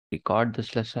record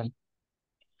this lesson.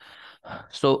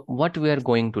 So what we are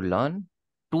going to learn,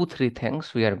 3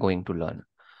 things we are going to learn.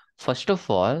 First of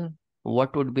all,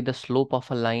 what would be the slope of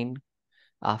a line?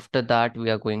 After that, we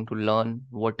are going to learn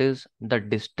what is the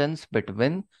distance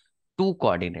between two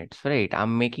coordinates, right?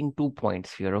 I'm making 2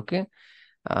 points here, okay?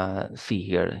 See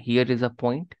here, here is a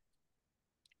point.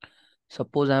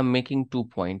 Suppose I'm making 2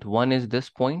 points. One is this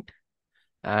point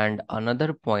and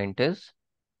another point is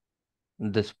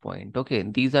this point. Okay,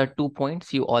 these are 2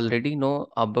 points. You already know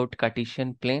about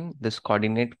Cartesian plane, this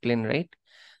coordinate plane, right?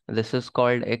 This is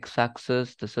called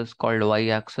x-axis, this is called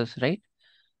y-axis, right?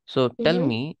 So tell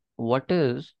me, what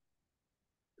is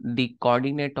the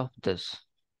coordinate of this?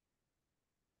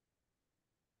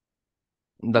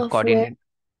 The Of where? coordinate,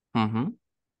 mm-hmm.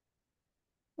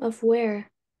 Of where?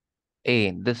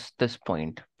 A, this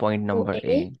point, point Oh, number A.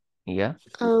 A. Yeah.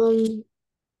 -7,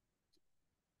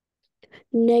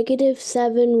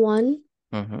 1.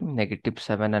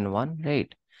 -7 and 1,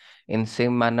 right? In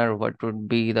same manner, what would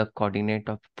be the coordinate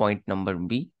of point number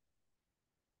B?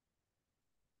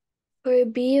 For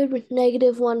B,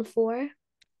 -1, 4.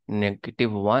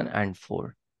 -1 and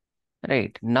 4.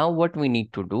 Right. Now what we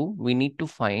need to do, we need to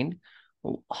find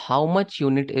how much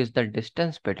unit is the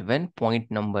distance between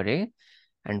point number A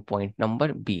and point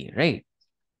number B, right?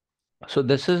 So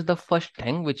this is the first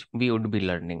thing which we would be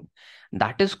learning.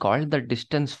 That is called the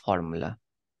distance formula.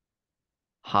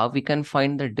 How we can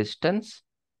find the distance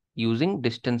using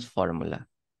distance formula.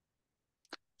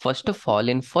 First of all,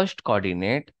 in first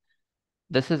coordinate,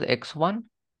 this is x1,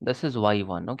 this is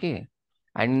y1, okay?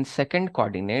 And in second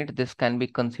coordinate, this can be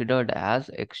considered as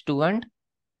x2 and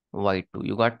y2.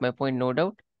 You got my point, no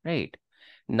doubt, right?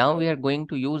 Now we are going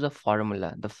to use a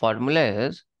formula. The formula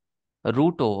is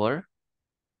root over,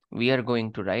 we are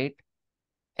going to write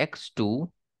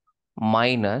x2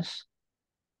 minus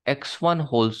x1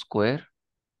 whole square,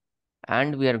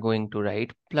 and we are going to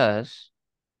write plus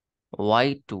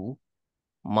y2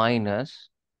 minus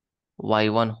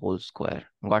y1 whole square.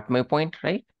 Got my point,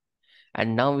 right?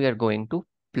 And now we are going to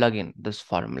plug in this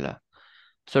formula.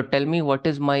 So tell me, what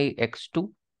is my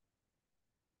x2?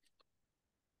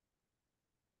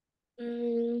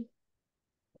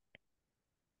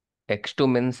 X2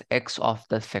 means x of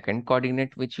the second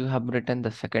coordinate which you have written,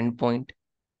 the second point.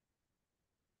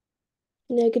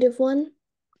 -1.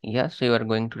 Yeah, so you are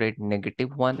going to write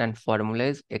 -1 and formula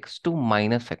is x2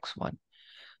 minus x1.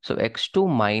 So x2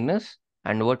 minus,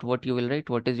 and what you will write?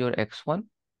 What is your x1?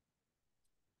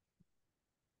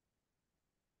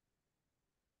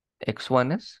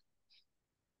 X1 is?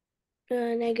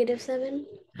 -7.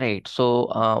 Right. So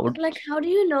But like, how do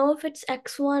you know if it's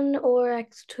x1 or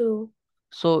x2?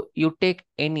 so you take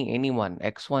anyone,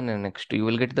 x1 and x2, you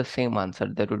will get the same answer.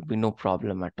 There would be no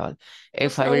problem at all.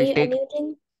 If Just I will take,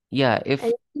 anything? yeah,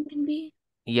 Anything can be?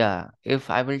 if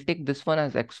I will take this one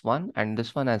as x1 and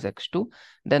this one as x2,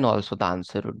 then also the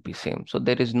answer would be same. So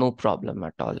there is no problem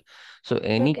at all. So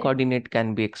any Okay. coordinate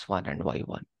can be x1 and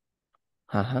y1.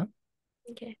 Uh-huh.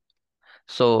 Okay.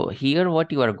 So here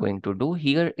what you are going to do,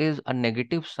 here is a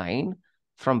negative sign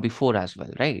from before as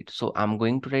well, right? So I'm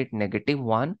going to write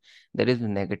 -1, there is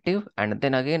negative, and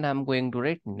then again I'm going to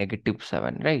write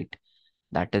 -7, right?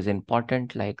 That is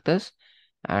important like this.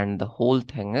 And the whole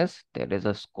thing is there is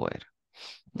a square.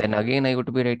 Then again I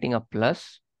would be writing a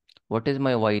plus. What is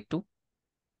my y2?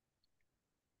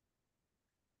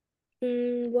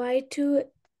 Y2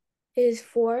 is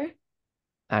 4.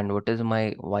 And what is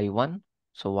my y1?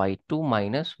 So y2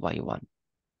 minus y1.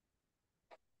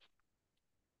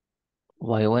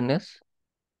 Y1 is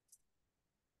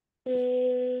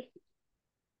Mm,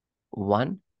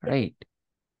 1, right?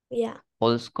 yeah.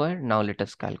 Whole square. Now let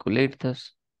us calculate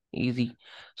this. Easy.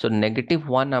 So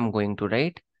 -1 I'm going to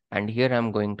write, and here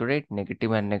I'm going to write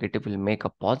negative, and negative will make a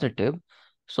positive.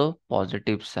 So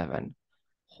 +7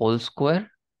 whole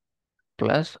square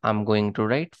plus I'm going to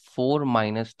write 4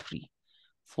 minus 3.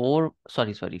 4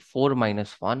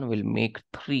 minus 1 will make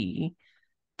 3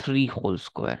 whole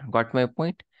square. Got my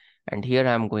point? And here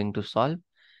I'm going to solve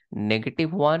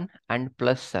 -1 and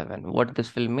 +7. What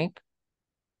this will make?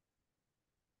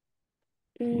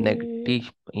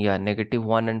 Negative, yeah,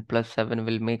 -1 and +7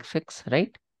 will make 6,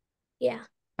 right? Yeah.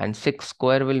 And 6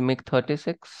 square will make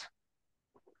 36.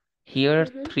 Here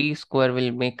 3 square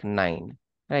will make 9,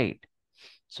 right?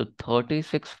 So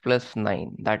 36 plus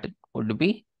 9, that would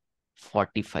be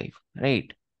 45,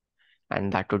 right?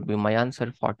 And that would be my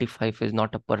answer. 45 is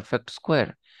not a perfect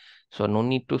square. So no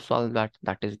need to solve that.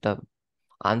 That is the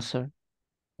answer.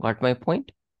 Got my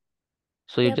point?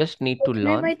 So you Yep. just need So to can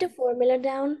I learn. write the formula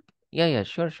down? Yeah,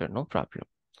 sure, no problem.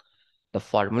 The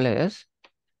formula is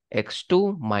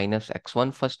x2 minus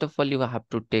x1. First of all, you have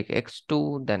to take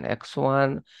x2, then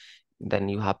x1, then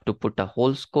you have to put a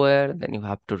whole square, then you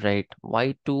have to write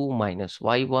y2 minus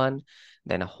y1,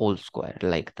 then a whole square,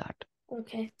 like that.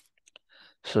 Okay.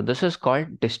 So this is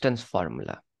called distance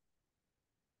formula.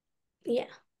 Yeah.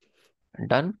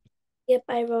 Done? Yep,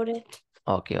 I wrote it.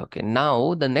 Okay, okay.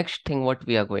 Now the next thing what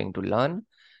we are going to learn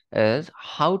is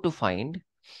how to find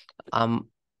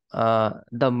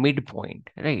the midpoint,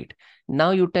 right?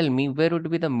 Now you tell me, where would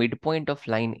be the midpoint of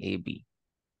line AB?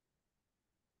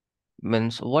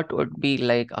 Means what would be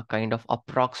like a kind of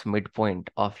approx midpoint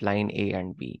of line A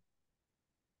and B?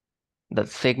 The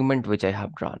segment which I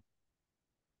have drawn.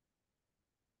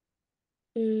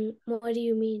 What do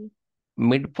you mean?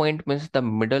 Midpoint means the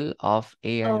middle of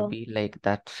A and Oh, B, like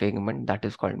that segment, that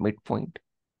is called midpoint.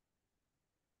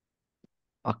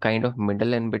 A kind of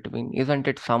middle in between. Isn't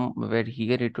it somewhere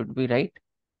here it would be, right?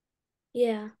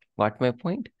 yeah. Got my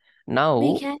point?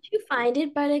 Wait, Now, can't you find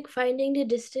it by like finding the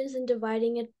distance and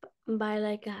dividing it by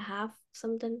like a half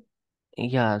something?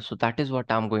 yeah, so that is what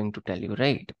I'm going to tell you,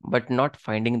 right? But not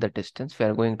finding the distance, we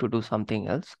are going to do something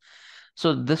else.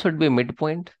 So this would be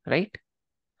midpoint, right?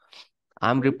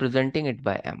 I'm Hmm? representing it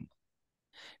by M.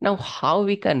 Now, how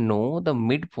we can know the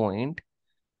midpoint,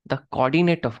 the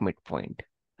coordinate of midpoint,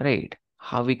 right?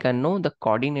 How we can know the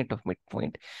coordinate of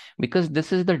midpoint? Because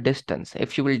this is the distance.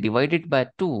 If you will divide it by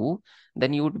 2,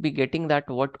 then you would be getting that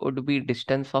what would be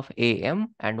distance of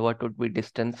AM and what would be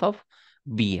distance of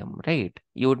BM, right?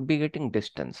 You would be getting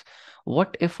distance.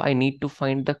 What if I need to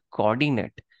find the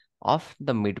coordinate of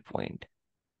the midpoint,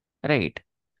 right?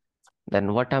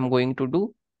 Then what I'm going to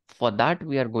do? For that,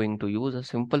 we are going to use a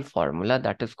simple formula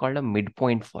that is called a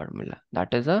midpoint formula.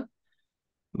 That is a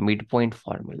midpoint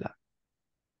formula.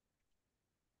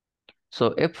 So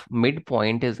if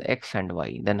midpoint is x and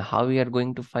y, then how we are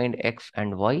going to find x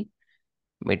and y?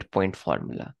 Midpoint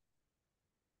formula.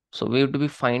 So we would be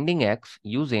finding x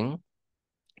using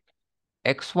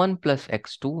x1 plus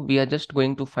x2. We are just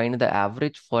going to find the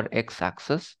average for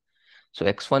x-axis. So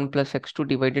x1 plus x2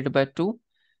 divided by 2,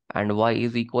 and y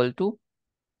is equal to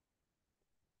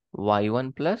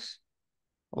y1 plus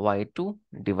y2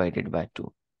 divided by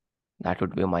 2. That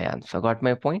would be my answer. Got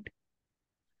my point?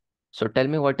 So tell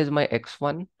me, what is my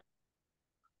x1?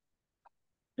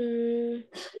 Mm,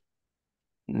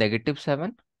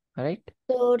 -7, right?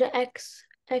 so the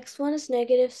x1 is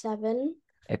 -7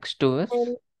 x2 is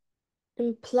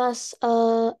and plus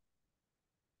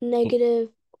negative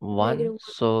 1. negative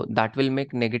So that will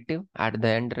make negative at the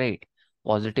end, right?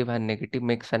 Positive and negative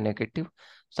makes a negative.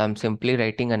 So I'm simply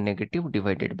writing a negative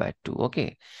divided by 2.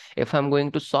 Okay. If I'm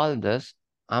going to solve this,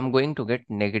 I'm going to get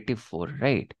 -4,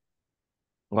 right?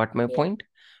 Got my 1. Yeah. point?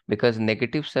 Because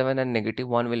 -7 and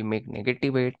 -1 will make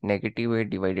 -8. -8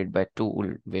 divided by 2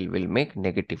 will make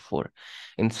 -4.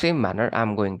 In same manner,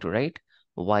 I'm going to write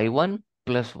y1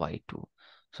 plus y2.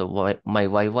 So my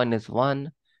y1 is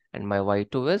 1 and my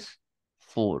y2 is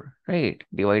 4, right?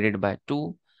 Divided by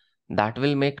 2, that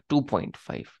will make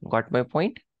 2.5. Got my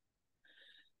point?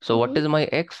 So what Mm-hmm. is my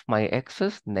x? My x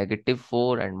is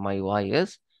 -4 and my y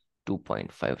is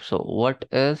 2.5. So what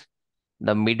is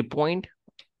the midpoint?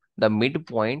 The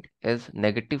midpoint is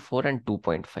 -4 and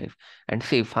 2.5. And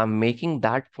see, if I'm making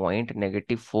that point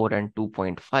 -4 and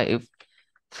 2.5,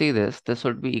 see this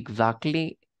would be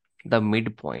exactly the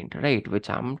midpoint, right? Which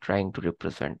I'm trying to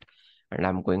represent. And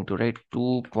I'm going to write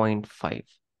 2.5.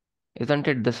 Isn't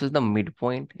it? This is the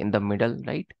midpoint in the middle,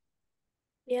 right?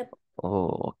 Yep. Oh,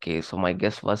 okay. So my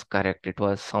guess was correct. It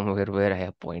was somewhere where I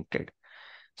have pointed.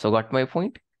 So got my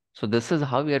point? So this is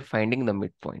how we are finding the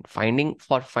midpoint. So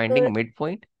Finding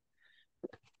midpoint,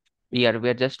 we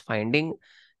are just finding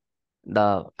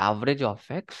the average of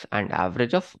x and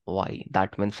average of y.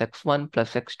 That means x1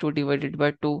 plus x2 divided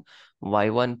by 2,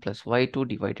 y1 plus y2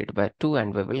 divided by 2,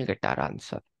 and we will get our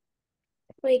answer.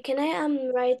 wait, can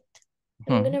I write?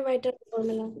 I'm Hmm. gonna write down the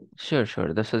formula. Sure,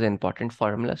 sure. This is important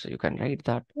formula, so you can write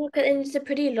that. And it's a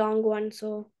pretty long one,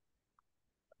 so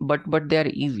But they are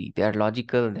easy. They are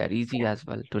logical. They are easy yeah, as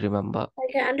well to remember.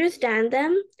 I can understand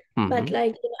them, but Hmm.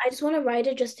 like I just want to write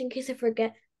it just in case I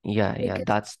forget. Yeah, yeah. Because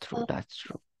That's true. That's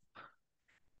true.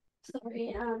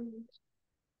 sorry,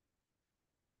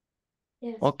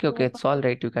 yes, Okay, okay. my It's all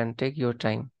right. You can take your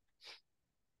time.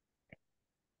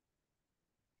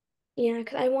 yeah,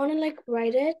 because I want to like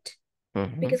write it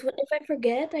Hmm. because what if I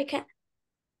forget? I can't.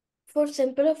 For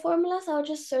simpler formulas, I'll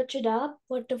just search it up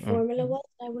what the formula Hmm. was.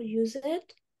 I will use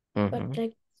it, but Hmm.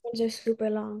 like these ones are super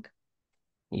long,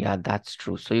 Yeah, that's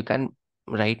true. So you can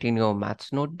write in your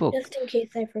maths notebook. just in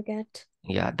case I forget.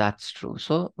 Yeah, that's true.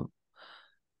 So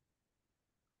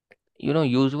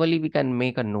Usually we can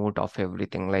make a note of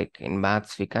everything. Like in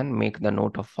maths, we can make the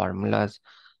note of formulas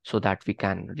so that we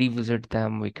can revisit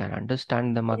them, we can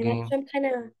understand them Yeah, that's again. what I'm kind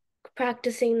of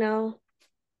practicing now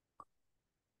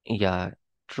Yeah,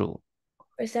 true.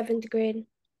 for 7th grade.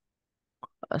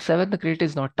 Seventh grade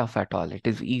is not tough at all. It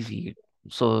is easy.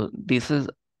 So this is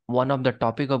one of the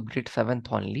topic of grade seventh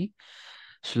only.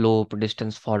 Slope,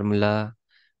 distance formula,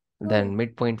 then Oh,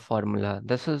 midpoint formula.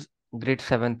 This is grade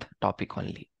seventh topic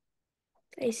only.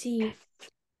 I see.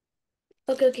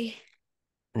 Okay, okay.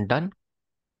 Done?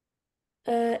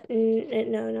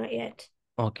 No, not yet.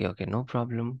 Okay, okay, no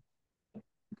problem.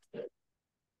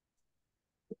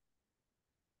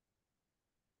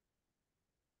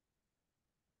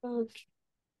 Okay.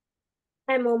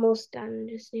 I'm almost done.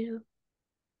 Just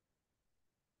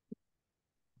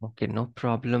Okay, no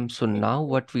problem. So now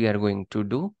what we are going to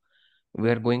do, we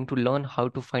are going to learn how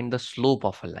to find the slope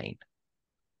of a line.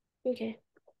 Okay.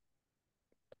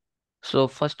 So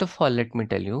first of all, let me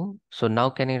tell you. So now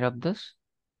can I rub this?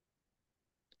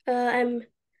 I'm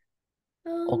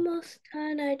O- almost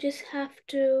done. I just have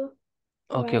to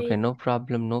Okay, okay, write. no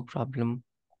problem, no problem.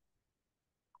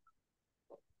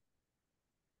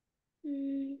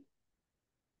 Mm,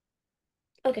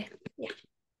 okay. Yeah.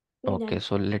 I'm Okay, done.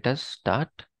 so let us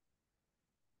start.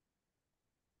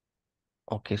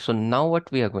 Okay, so now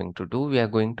what we are going to do, we are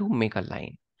going to make a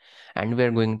line and we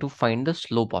are going to find the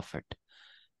slope of it.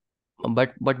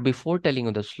 But before telling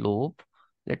you the slope,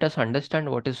 let us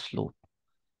understand what is slope.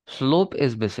 Slope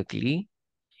is basically,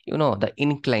 the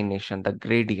inclination, the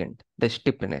gradient, the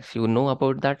steepness. You know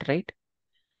about that, right?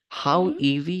 How Mm-hmm.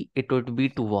 easy it would be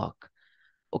to walk.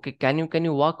 Okay, can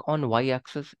you walk on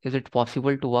y-axis? Is it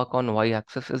possible to walk on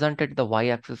y-axis? Isn't it the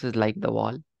y-axis is like the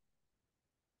wall?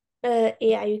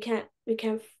 Yeah, you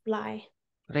can't fly.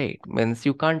 Right. Means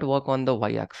you can't walk on the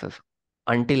y-axis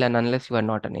until and unless you are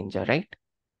not a ninja, right?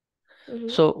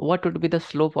 Mm-hmm. So what would be the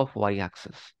slope of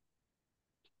y-axis?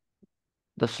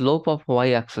 The slope of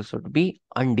y-axis would be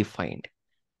undefined,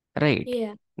 right?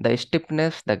 Yeah. The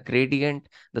steepness, the gradient,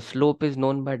 the slope is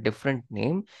known by different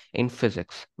name in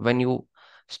physics. When you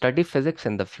study physics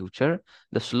in the future,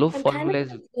 the slope I'm kind of formula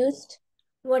is confused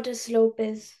what a slope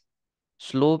is.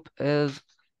 slope is,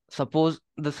 suppose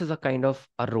this is a kind of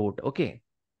a road, okay?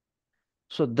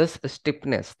 So this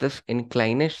steepness, this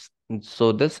inclination,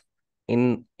 so this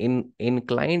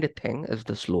inclined thing is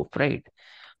the slope, right?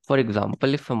 For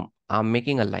example, if I'm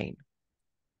making a line,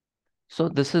 so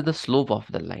this is the slope of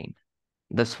the line.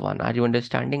 This one, are you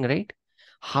understanding, right?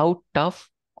 How tough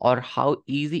or how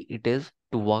easy it is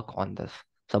to walk on this.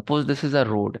 Suppose this is a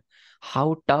road.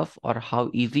 How tough or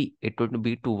how easy it would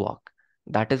be to walk.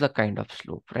 That is a kind of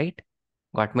slope, right?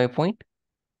 Got my point?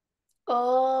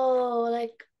 Oh,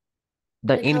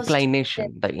 The like how steep it is.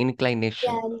 inclination, the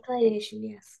Yeah, inclination, inclination,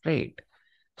 yes. right?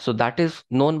 So that is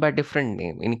known by different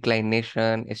name,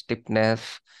 inclination,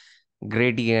 steepness,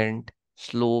 gradient,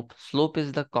 slope. Slope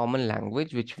is the common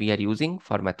language which we are using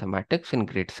for mathematics in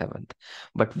grade 7th.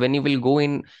 But when you will go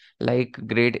in like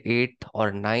grade 8th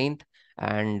or ninth,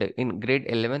 and in grade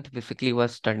 11th, basically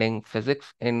was studying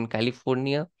physics in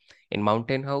California in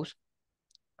Mountain House.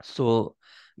 So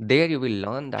there you will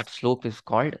learn that slope is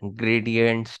called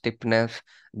gradient, steepness.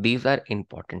 These are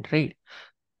important, right?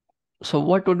 So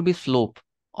what would be slope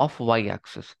of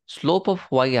y-axis? Slope of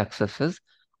y-axis is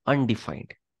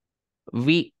undefined.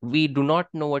 We do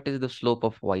not know what is the slope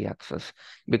of y-axis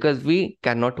because we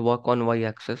cannot work on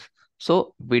y-axis.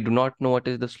 So we do not know what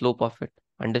is the slope of it.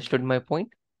 Understood my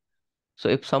point? So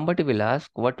if somebody will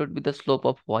ask what would be the slope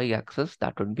of y-axis,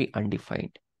 that would be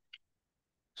undefined.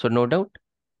 So no doubt,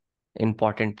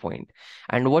 important point.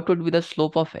 And what would be the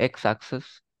slope of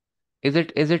x-axis? Is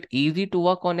it easy to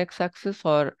work on x-axis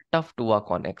or tough to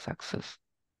work on x-axis?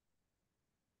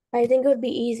 I think it would be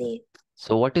easy.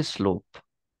 So what is slope?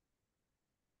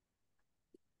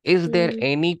 Is there Mm,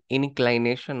 any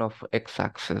inclination of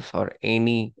x-axis or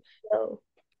any? so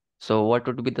So what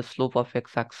would be the slope of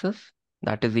x-axis?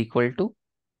 That is equal to,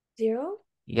 0?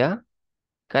 yeah,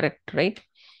 correct, right?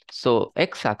 So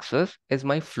x-axis is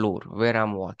my floor where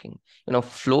I'm walking.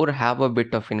 Floor have a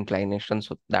bit of inclination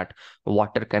so that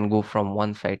water can go from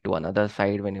one side to another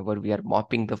side whenever we are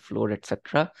mopping the floor,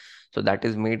 etc. So that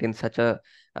is made in such a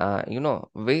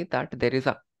way that there is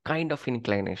a kind of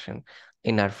inclination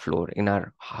in our floor, in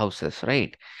our houses,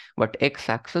 right? But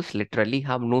x-axis literally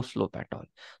have no slope at all.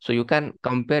 So you can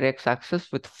compare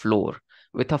x-axis with floor,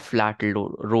 with a flat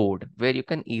road where you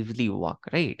can easily walk,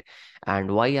 right?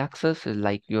 And y-axis is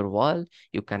like your wall,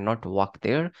 you cannot walk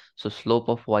there, so slope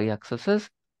of y-axis is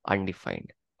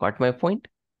undefined. Got my point?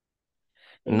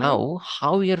 Mm-hmm. Now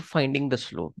how we are finding the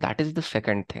slope, that is the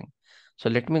second thing. So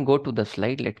let me go to the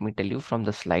slide. Let me tell you from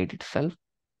the slide itself.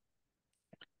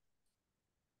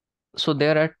 So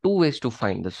there are two ways to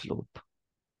find the slope.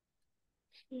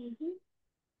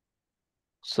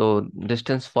 So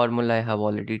distance formula I have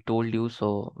already told you.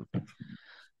 So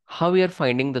how we are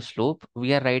finding the slope?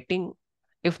 We are writing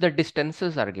if the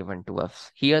distances are given to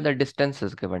us. Here the distance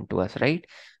is given to us, right?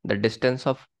 The distance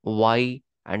of y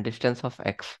and distance of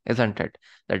x, isn't it?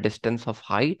 The distance of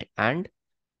height and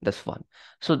this one.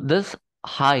 So this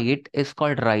height is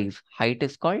called rise. Height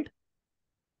is called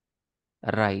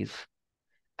rise.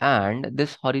 And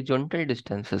this horizontal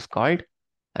distance is called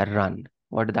run.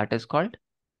 What that is called?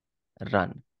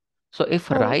 Run. So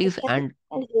if I rise and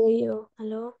can't hear you.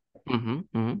 Hello?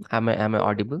 am I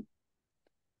audible?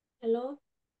 Hello?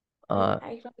 Uh,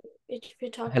 I don't, if you're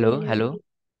talking hello, and you're hello.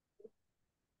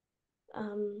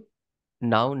 um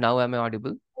Now am I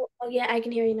audible? oh yeah, I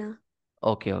can hear you now.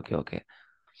 Okay.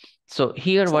 So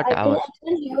here So what I I was.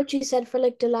 didn't hear what you said for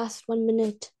like the last 1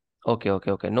 minute. Okay.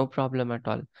 No problem at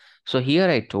all. So here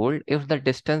I told if the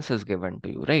distance is given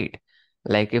to you, right?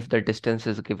 Like if the distance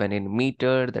is given in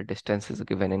meter, the distance is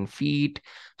given in feet.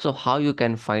 So how you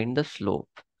can find the slope?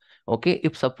 Okay,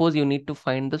 if suppose you need to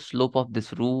find the slope of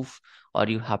this roof, or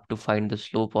you have to find the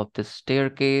slope of this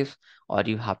staircase, or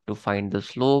you have to find the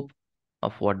slope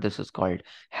of what this is called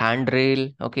handrail.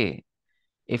 Okay,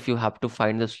 if you have to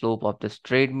find the slope of this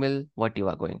treadmill, what you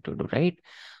are going to do, right?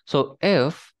 So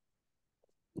if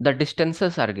the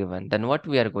distances are given, then what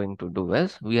we are going to do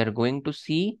is we are going to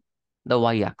see the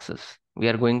y-axis. We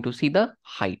are going to see the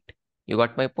height. You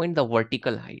got my point? The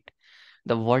vertical height.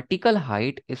 The vertical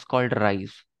height is called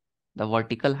rise. The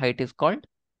vertical height is called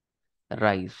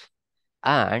rise.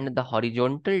 And the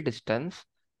horizontal distance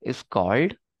is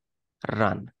called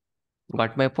run.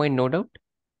 Got my point? No doubt.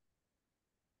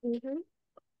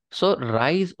 So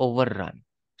rise over run.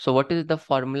 So what is the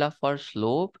formula for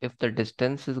slope? If the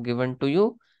distance is given to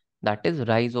you, that is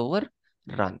rise over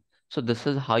run. So this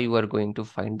is how you are going to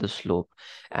find the slope.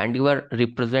 And you are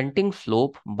representing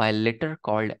slope by letter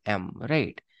called M,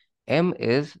 right? M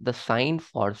is the sign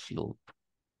for slope.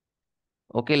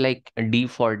 Okay, like D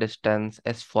for distance,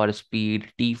 S for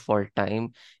speed, T for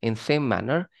time. In same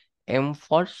manner, M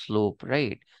for slope,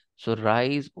 right? So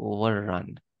rise over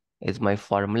run is my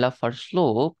formula for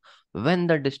slope when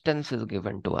the distance is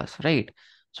given to us, right?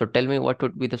 So tell me what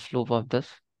would be the slope of this?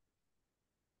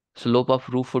 Slope of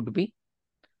roof would be.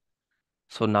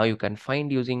 So now you can find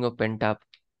using your pen tab.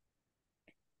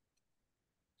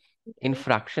 In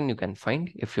fraction you can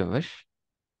find if you wish.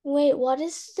 Wait, what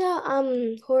is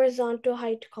the horizontal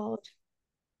height called?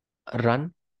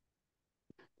 Run,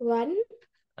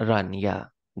 Run? yeah.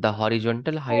 The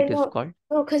horizontal I height is know. called.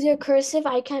 No, because you're cursive.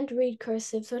 I can't read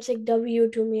cursive, so it's like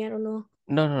W to me. I don't know.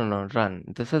 No, run.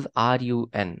 This is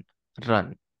RUN,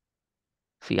 run.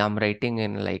 See, I'm writing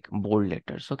in like bold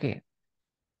letters. Okay.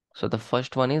 So the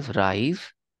first one is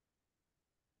rise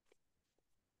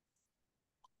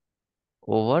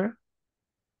over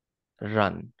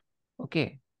run.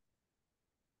 Okay.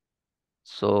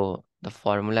 So the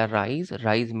formula rise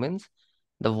means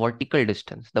the vertical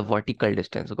distance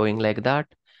going like that,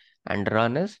 and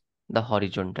run is the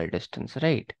horizontal distance,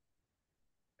 right?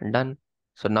 Done.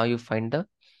 So now you find the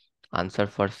answer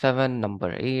for 7,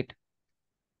 number 8.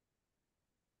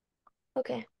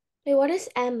 Okay. Wait, what is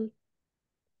M?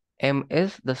 M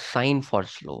is the sign for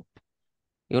slope.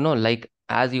 You know, like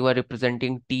as you are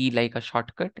representing T like a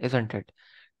shortcut, isn't it?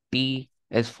 T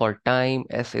is for time,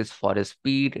 S is for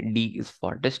speed, D is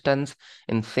for distance.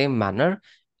 In same manner,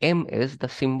 M is the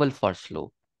symbol for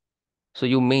slope. So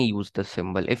you may use the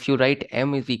symbol. If you write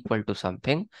M is equal to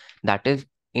something, that is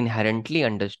inherently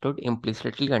understood,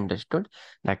 implicitly understood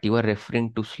that you are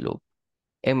referring to slope.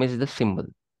 M is the symbol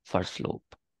for slope,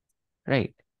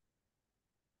 right?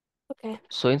 Okay.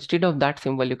 So instead of that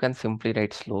symbol, you can simply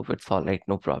write slope. It's all right,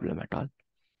 no problem at all.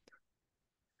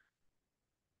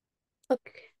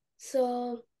 Okay.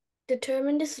 So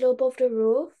determine the slope of the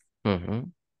roof.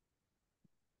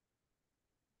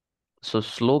 So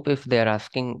slope, if they're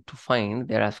asking to find,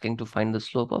 they're asking to find the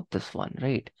slope of this one,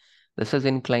 right? This is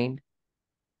inclined.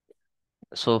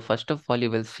 So first of all,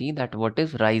 you will see that what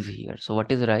is rise here. So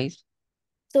what is rise?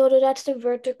 So that's the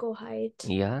vertical height.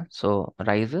 Yeah, so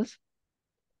rise is?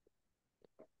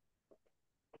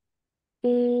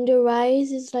 The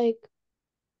rise is like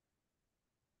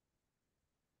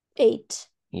 8.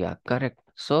 Yeah, correct.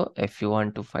 So if you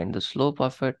want to find the slope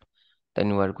of it, then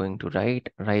you are going to write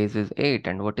rise is 8.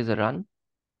 And what is a run?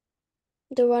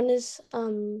 The run is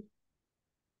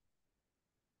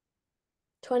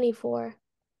 24.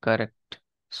 Correct.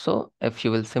 So if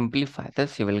you will simplify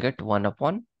this, you will get 1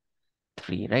 upon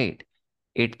 3, right?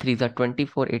 8 threes are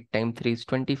 24. 8 times 3 is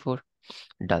 24.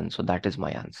 Done. So that is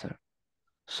my answer.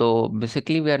 So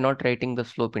basically we are not writing the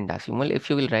slope in decimal. If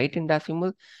you will write in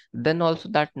decimal, then also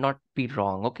that not be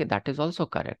wrong. Okay, that is also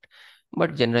correct.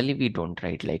 But generally we don't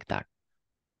write like that.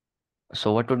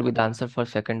 So what would be the answer for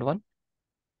second one?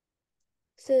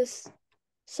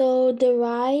 So the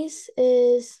rise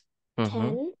is Mm-hmm.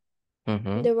 10,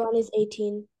 Mm-hmm. the run is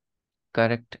 18.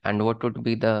 Correct. And what would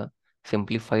be the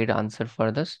simplified answer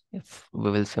for this? If we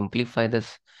will simplify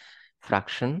this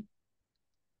fraction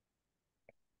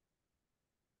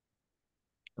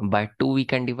by 2, we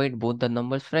can divide both the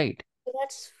numbers, right? So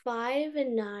that's 5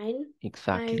 and 9.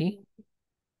 Exactly.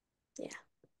 Yeah.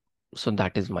 So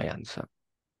that is my answer.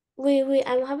 Wait,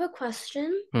 I have a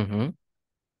question. Mm-hmm.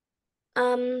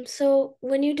 So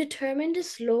when you determine the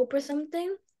slope or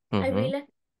something, I Mm-hmm. realized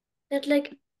that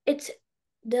like it's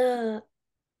the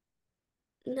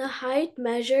height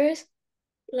measures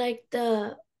like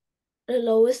the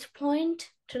lowest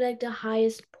point to like the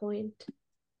highest point.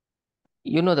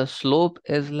 You know, the slope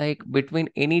is like between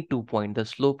any 2 points, the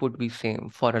slope would be same.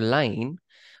 For a line,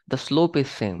 the slope is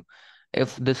same.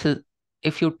 If this is,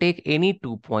 if you take any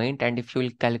 2 point and if you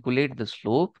will calculate the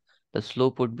slope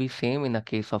would be same in the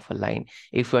case of a line.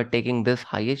 If you are taking this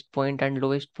highest point and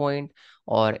lowest point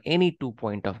or any 2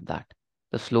 point of that,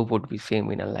 the slope would be same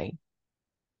in a line.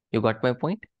 You got my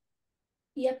point?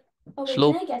 Yep. Oh wait, can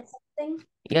Slope. I get something?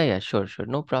 Yeah, sure,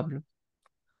 no problem.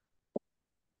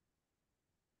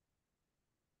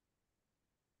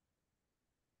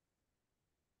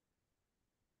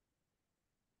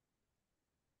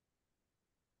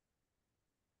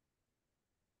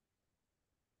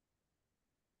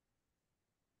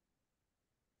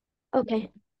 Okay,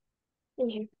 in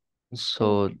here.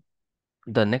 So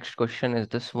the next question is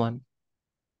this one.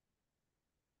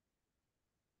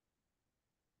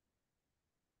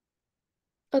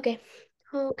 Okay.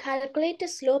 Calculate the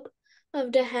slope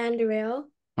of the handrail.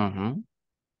 Mm-hmm.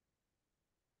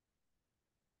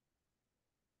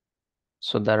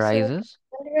 So the So rises.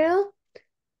 handrail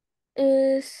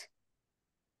is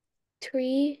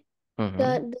 3. Mm-hmm.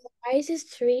 The rise is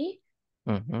 3,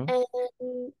 Mm-hmm.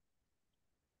 and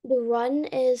the run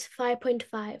is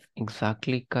 5.5.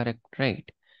 Exactly correct,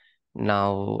 right?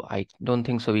 Now, I don't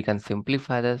think so we can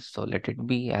simplify this, so let it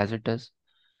be as it is.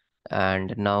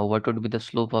 And now what would be the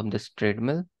slope of this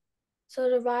treadmill? So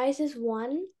the rise is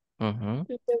 1, Mm-hmm. and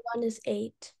the run is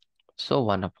 8. So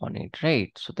 1 upon 8,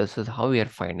 right? So this is how we are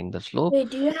finding the slope. Wait,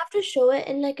 do you have to show it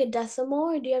in like a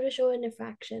decimal or do you have to show it in a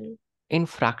fraction? In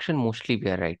fraction, mostly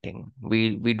we are writing.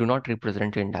 We do not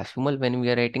represent in decimal when we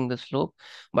are writing the slope.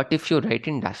 But if you write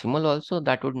in decimal also,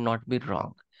 that would not be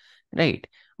wrong, right?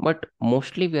 But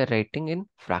mostly we are writing in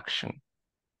fraction.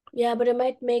 Yeah, but it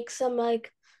might make some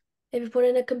like if you put it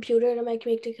in a computer, it might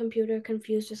make the computer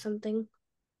confused or something.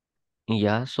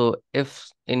 Yeah, so if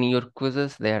in your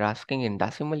quizzes they are asking in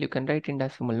decimal, you can write in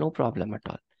decimal, no problem at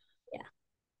all.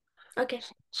 Yeah. Okay.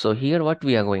 So here what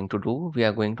we are going to do, we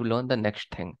are going to learn the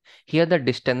next thing. Here the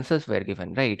distances were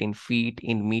given, right? In feet,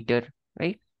 in meter,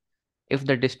 right? If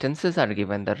the distances are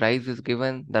given, the rise is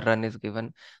given, the run is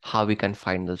given, how we can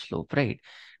find the slope, right?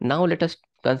 Now let us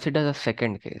consider the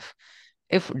second case.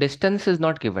 If distance is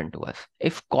not given to us,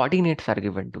 if coordinates are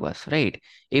given to us, right?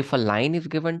 If a line is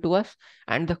given to us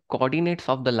and the coordinates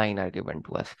of the line are given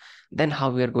to us, then how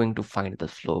we are going to find the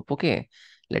slope? Okay,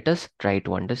 let us try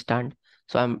to understand.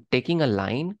 So I'm taking a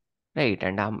line, right?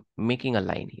 And I'm making a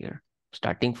line here,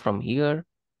 starting from here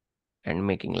and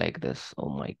making like this. Oh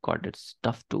my God, it's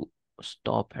tough to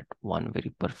stop at one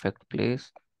very perfect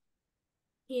place.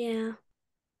 Yeah.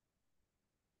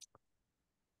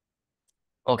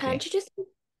 Okay. Can't you just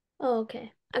Oh,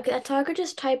 okay. Okay, I thought I could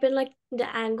just type in like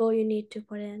the angle you need to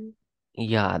put in.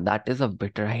 Yeah, that is a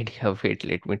better idea. Wait,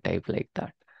 let me type like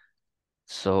that.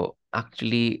 So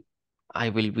actually, I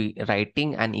will be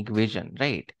writing an equation,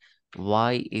 right?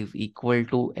 Y is equal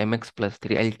to mx plus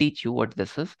 3. I'll teach you what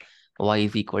this is. Y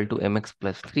is equal to mx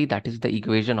plus 3. That is the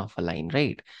equation of a line,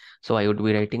 right? So I would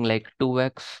be writing like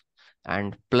 2x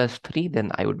and plus 3,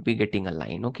 then I would be getting a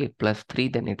line. Okay, plus 3,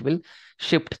 then it will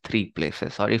shift 3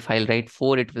 places. Or if I'll write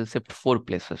 4, it will shift 4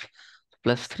 places.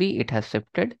 Plus 3, it has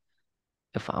shifted.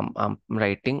 If I'm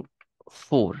writing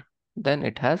 4, then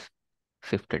it has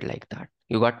shifted like that.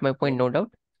 You got my point, Yep. no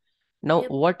doubt? Now, Yep.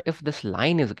 what if this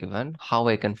line is given? How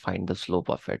I can find the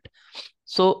slope of it?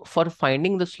 So for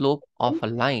finding the slope of a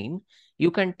line, you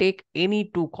can take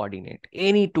any two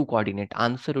coordinate,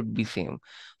 answer would be same.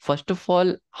 First of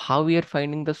all, how we are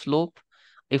finding the slope?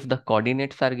 If the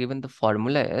coordinates are given, the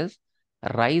formula is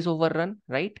rise over run,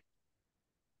 right?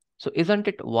 So isn't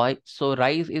it y? So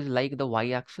rise is like the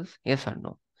y-axis, yes or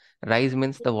no? Rise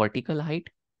means the vertical height,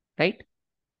 right?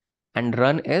 And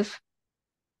run is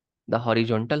the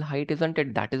horizontal height, isn't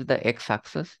it? That is the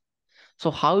x-axis.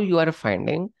 So how you are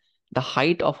finding the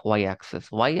height of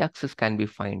y-axis? Y-axis can be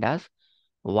found as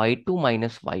y2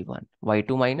 minus y1.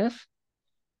 y2 minus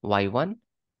y1,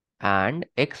 and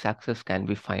x-axis can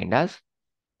be found as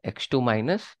x2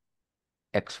 minus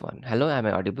x1. Hello, am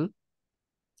I audible?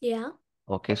 Yeah.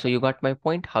 Okay, so you got my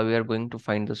point, how we are going to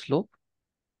find the slope.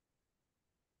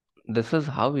 This is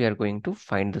how we are going to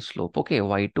find the slope. Okay,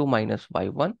 y2 minus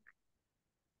y1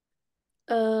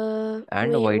 and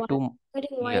Wait, why y2,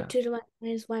 writing yeah. y2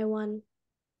 minus y1?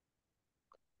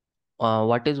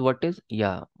 What is,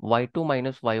 yeah, y2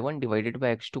 minus y1 divided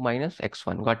by x2 minus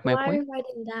x1. Got my Why are point? you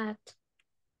writing that?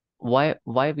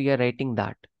 Why we are writing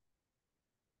that?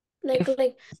 Like If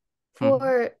Mhm.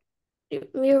 for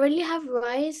we already have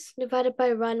rise divided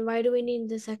by run. Why do we need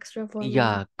this extra Yeah,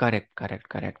 formula?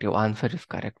 correct. Your answer is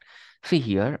correct. See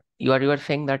here, you are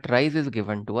saying that rise is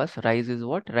given to us. Rise is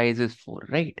what? Rise is 4,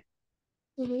 right?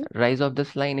 Mm-hmm. Rise of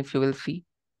this line, if you will see,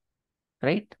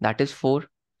 right? That is 4.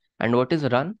 And what is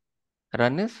run?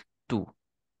 Run is 2.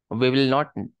 We will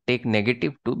not take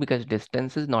negative 2 because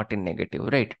distance is not in negative,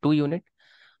 right? 2 unit.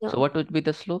 So No. what would be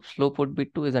the slope? Slope would be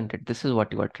 2, isn't it? This is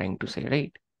what you are trying to say,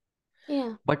 right?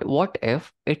 Yeah. But what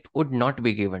if it would not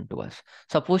be given to us?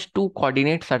 Suppose two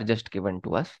coordinates are just given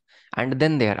to us, and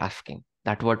then they are asking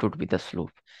that what would be the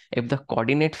slope. If the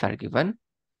coordinates are given,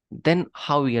 then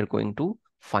how we are going to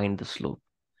find the slope?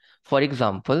 For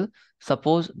example,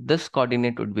 suppose this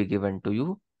coordinate would be given to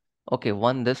you. Okay,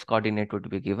 one this coordinate would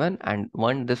be given and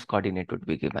one this coordinate would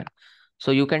be given.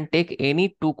 So you can take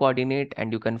any two coordinate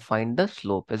and you can find the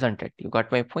slope, isn't it? You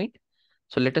got my point?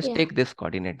 So let us Yeah. take this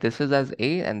coordinate. This is as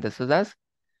A and this is as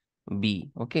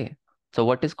B. Okay. So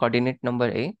what is coordinate number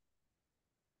A?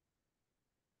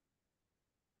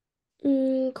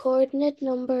 Coordinate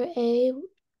number A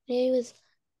was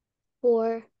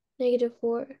 4,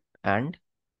 -4, And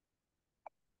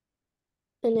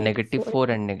and negative -4. 4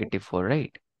 and negative 4,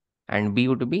 right? And B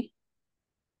would be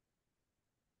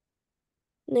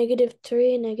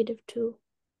 -3, -2.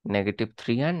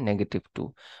 -3 and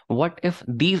 -2. What if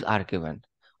these are given?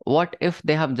 What if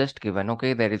they have just given,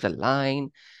 okay, there is a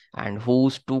line and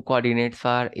whose two coordinates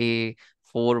are a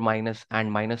 4 minus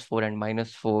and -4 and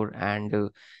 -4 and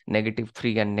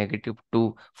 -3 and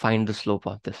 -2, find the slope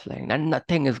of this line, and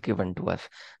nothing is given to us.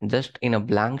 Just in a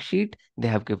blank sheet, they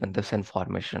have given this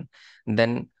information.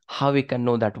 Then how we can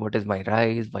know that what is my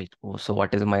rise, so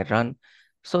what is my run?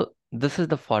 So this is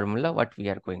the formula what we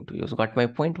are going to use. Got my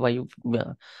point? Why you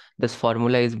this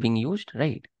formula is being used,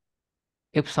 right?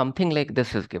 If something like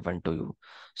this is given to you,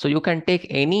 so you can take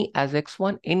any as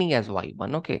x1, any as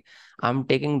y1. Okay, I'm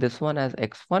taking this one as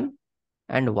x1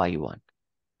 and y1,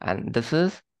 and this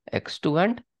is x2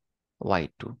 and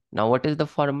y2. Now what is the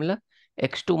formula?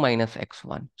 X2 minus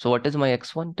x1. So what is my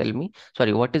x1? Tell me.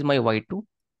 Sorry, what is my y2?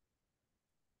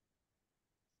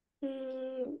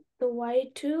 The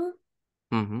y2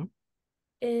 Mm-hmm.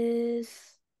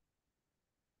 is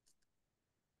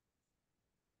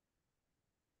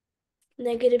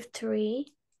 -3.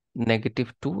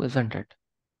 -2, isn't it?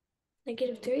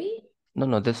 -3?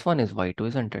 No, this one is y2,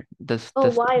 isn't it? Oh,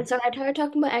 y. Sorry, I started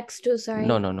talking about x2. Sorry.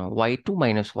 No. Y2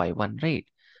 minus y1, right?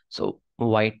 So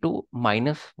y2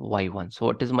 minus y1. So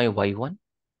what is my y1?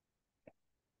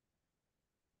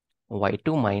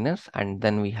 Y2 minus, and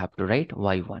then we have to write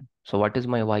y1. So what is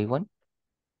my y1?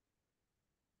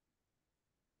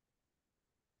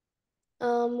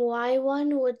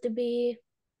 Y1 would be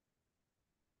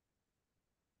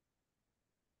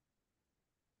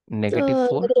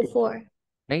 -4, -4.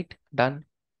 right? Done.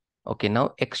 Okay,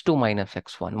 now x2 minus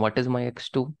x1. What is my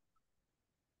x2?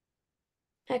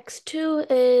 X2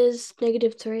 is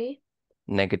 -3.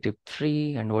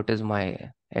 -3. And what is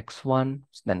my x1?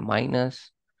 Then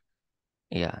minus.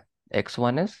 Yeah,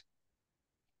 x1 is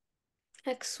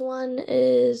X1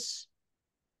 is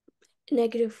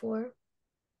 -4.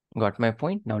 got my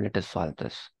point. Now let us solve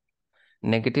this.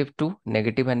 -2,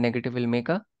 negative and negative will make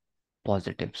a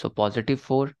positive. So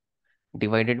 +4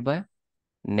 divided by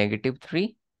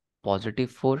 -3,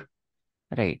 +4,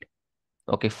 right?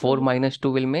 Okay, 4 minus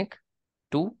 2 will make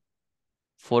 2.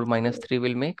 4 minus 3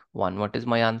 will make 1. What is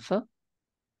my answer?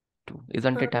 2.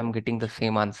 Isn't it? I'm getting the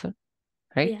same answer,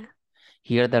 right? Yeah.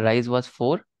 Here the rise was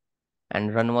 4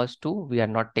 and run was 2. We are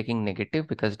not taking negative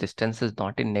because distance is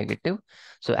not in negative.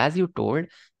 So as you told,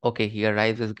 okay, here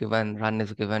rise is given, run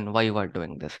is given. Why you are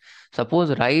doing this?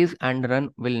 Suppose rise and run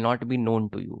will not be known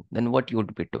to you. Then what you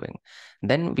would be doing?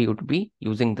 Then we would be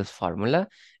using this formula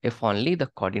if only the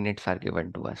coordinates are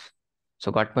given to us.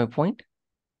 So got my point?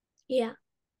 Yeah.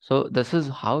 So this is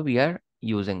how we are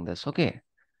using this. Okay.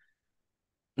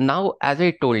 Now, as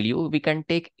I told you, we can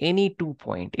take any 2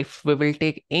 point. If we will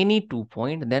take any 2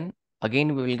 point, then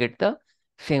again we will get the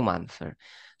same answer.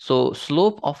 So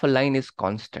slope of a line is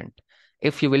constant.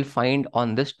 If you will find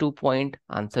on this 2 point,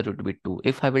 answer would be 2.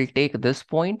 If I will take this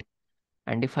point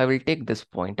and if I will take this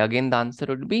point, again the answer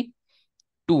would be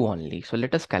 2 only. So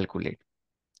let us calculate.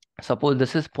 Suppose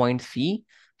this is point C,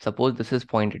 suppose this is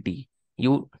point D.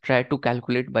 You try to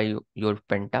calculate by your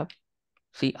pen tab.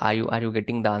 See, are you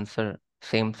getting the answer,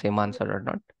 same answer or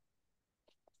not?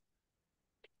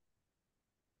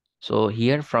 So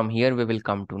here, from here, we will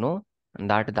come to know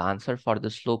that the answer for the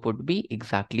slope would be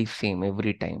exactly same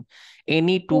every time.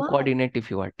 Any two Wow. coordinate if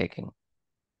you are taking.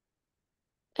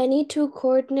 Any two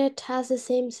coordinate has the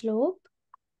same slope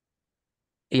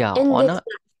Yeah, in on this a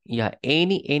yeah,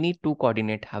 any two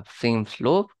coordinate have same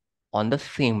slope on the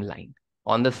same line.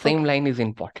 On the same Okay. line is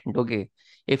important. Okay.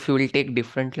 If you will take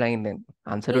different line, then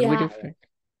answer would be Yeah. different.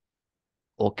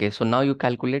 Okay, so now you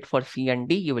calculate for C and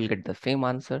D, you will get the same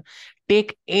answer.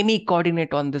 Take any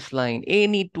coordinate on this line,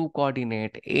 any two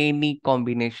coordinate, any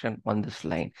combination on this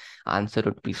line, answer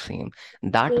would be same.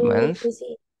 That Really means,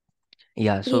 easy.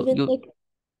 yeah, so Even you, like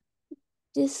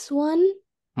this one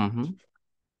mhm.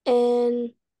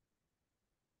 and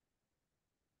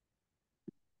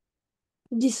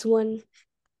this one,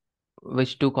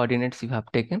 Which two coordinates you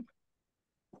have taken?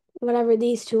 whatever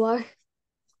these two are.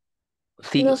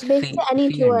 C, No, so basically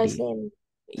any C two and are the D. same.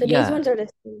 So these Yeah, ones are the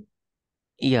same.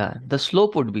 yeah, the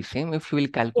slope would be same if you will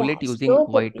Yeah, calculate using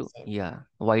slope would be y2, same. yeah,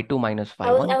 y2 minus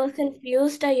I was y1. I was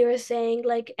confused that you were saying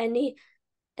like any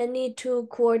two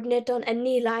coordinate on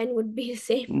any line would be the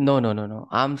same. No.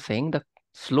 I'm saying the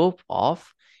slope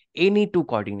of any two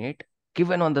coordinate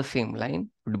given on the same line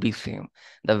would be same.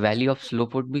 The value of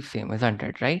slope would be same, isn't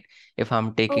it, right? If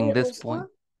I'm Oh, taking and this point. also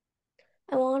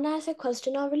I want to ask a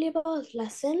question not really about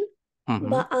lesson, Mm-hmm.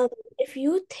 but if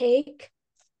you take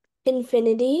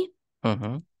infinity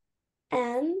Mm-hmm.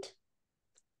 and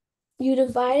you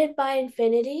divide it by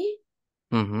infinity,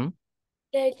 Mm-hmm.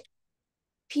 like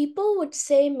people would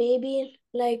say maybe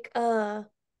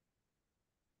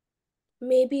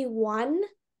one.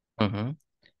 Mm-hmm.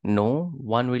 No,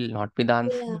 one will not be the Yeah.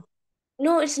 answer.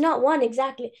 No, it's not one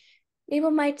exactly.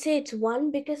 People might say it's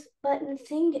one but the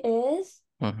thing is,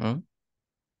 Mm-hmm.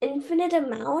 infinite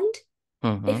amount,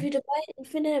 if Mm-hmm. you divide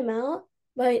infinite amount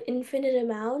by infinite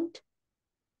amount,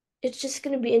 it's just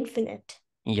going to be infinite.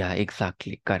 Yeah,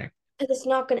 exactly. Correct. Because it's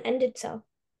not going to end itself.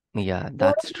 Yeah,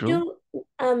 What that's if true. you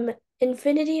do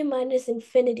infinity minus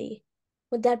infinity?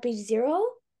 Would that be zero?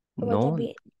 Or would that No,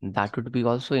 be, that would be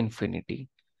also infinity.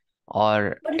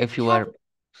 Or but if if you you have, are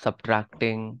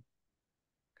subtracting,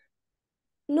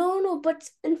 no, but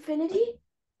infinity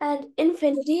and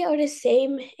infinity are the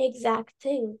same exact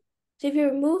thing. So if you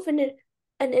remove an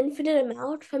infinite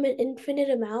amount from an infinite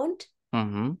amount,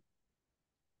 mm-hmm.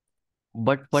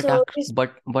 so it's,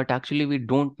 But actually we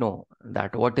don't know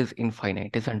that what is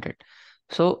infinite, isn't it?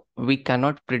 So we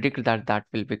cannot predict that that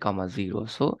will become a zero.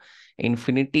 So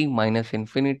infinity minus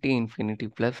infinity, infinity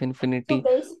plus so infinity.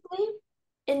 basically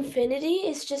infinity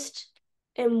is just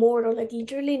immortal. Like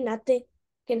literally nothing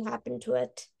can happen to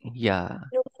it. Yeah,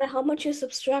 No matter how much you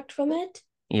subtract from it,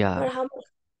 no yeah, matter how much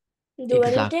you do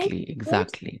anything exactly, to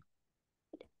it, exactly.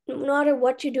 no matter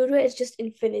what you do to it, it's just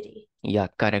infinity. Yeah,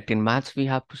 correct. In maths, we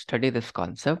have to study this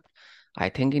concept. I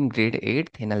think in grade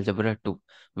 8th in algebra 2,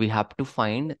 we have to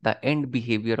find the end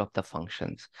behavior of the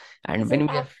functions. And Because like when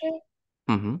we have,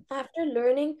 hmm after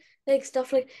learning like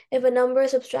stuff like if a number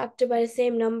is subtracted by the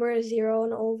same number as zero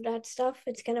and all of that stuff,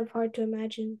 it's kind of hard to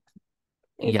imagine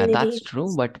Yeah, that's infinity.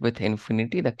 true. But with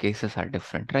infinity, the cases are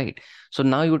different, right? So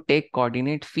now you take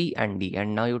coordinate C and D,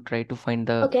 and now you try to find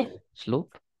the Okay.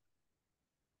 slope.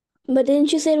 But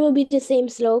didn't you say it will be the same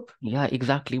slope? Yeah,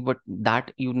 exactly. But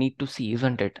that you need to see,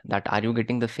 isn't it? That are you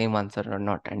getting the same answer or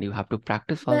not? And you have to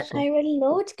practice But also. I already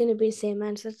know it's gonna be the same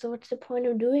answer. So what's the point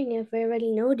of doing it if I already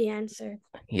know the answer?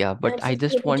 Yeah, The but I answer's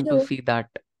gonna just be want to two. see that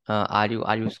are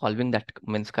you solving that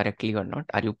means correctly or not?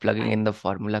 Are you plugging in the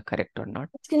formula correct or not?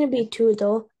 It's gonna be two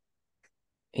though.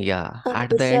 Yeah,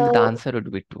 at Okay, the end the so answer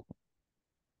would be 2.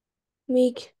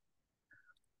 we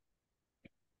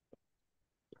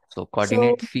So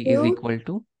so coordinate C is two, equal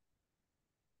to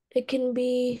it can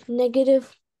be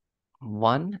negative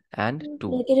 1 and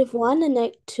 2. negative one and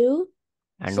negative two.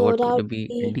 And So what that would would be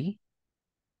be D?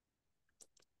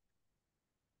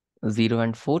 0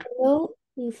 and 4. 0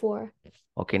 and 4.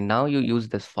 Okay, now you use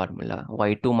this formula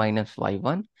y2 minus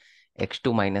y1,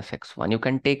 x2 minus x1. You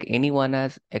can take any one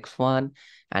as x1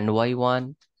 and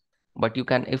y1. But you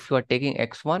can, if you are taking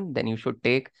x1, then you should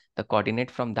take the coordinate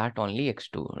from that only,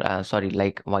 x2. Sorry,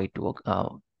 like y2.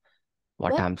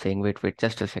 What What? I'm saying, wait,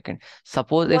 just a second.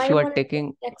 Suppose if you are Y1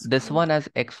 taking is this X1. one as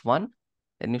x1,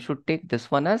 then you should take this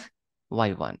one as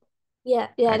y1. Yeah,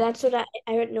 And that's what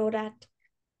I would know that.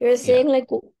 You're yeah, saying like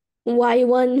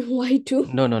Y1, Y2.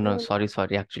 no, No, sorry.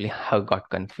 Actually, I got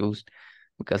confused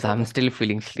because I'm okay. still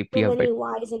feeling sleepy Too a many bit.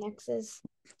 Y's and X's.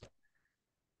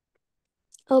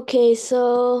 Okay,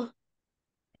 so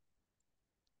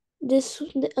this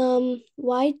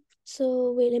Y,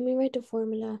 so wait, let me write the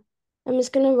formula. I'm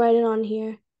just gonna write it on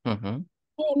here. Mm-hmm.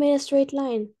 Hey, I made a straight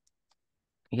line.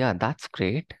 Yeah, that's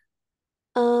great.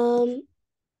 Um,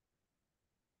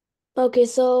 okay,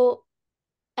 so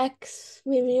X,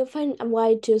 we need to find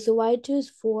Y2. So Y2 is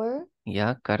 4,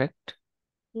 Yeah, correct.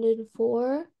 and then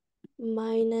 4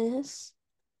 minus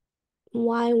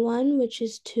Y1, which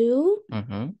is 2.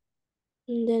 Mm-hmm.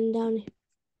 And then down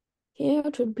here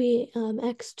it would be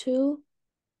X2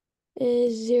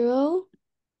 is 0.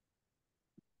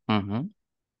 Mm-hmm.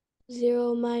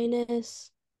 0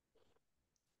 minus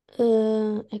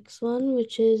X1,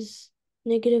 which is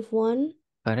 -1.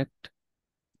 Correct.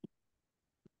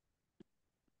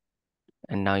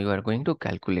 And now you are going to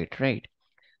calculate, right?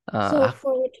 So Uh,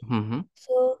 for it, mm-hmm.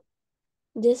 so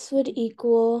this would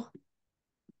equal,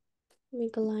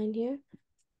 make a line here,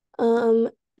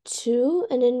 2,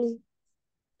 and then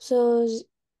so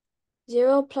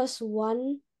 0 plus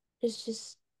 1 is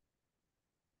just,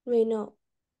 wait, no,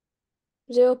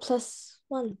 0 plus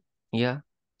 1 Yeah.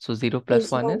 So 0 plus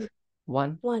is 1 is 1,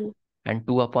 1. 1, And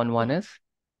 2 upon 1 is?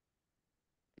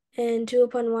 and 2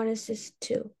 upon 1 is just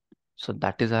 2. So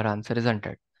that is our answer, isn't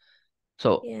it?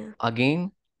 So Yeah.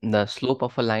 again, the slope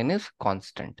of a line is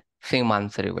constant. Same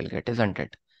answer you will get, isn't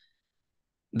it?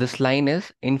 This line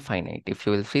is infinite. If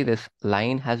you will see, this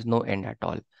line has no end at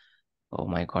all. Oh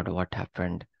my God, what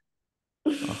happened?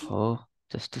 Oh,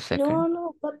 just a No, second.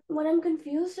 no, but what I'm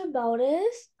confused about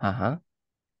is Uh-huh.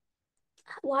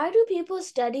 why do people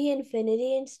study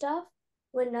infinity and stuff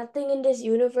when nothing in this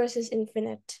universe is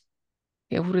infinite?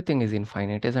 Everything is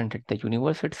infinite, isn't it? The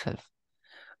universe itself.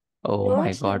 Oh No, my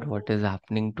it's not. God, what is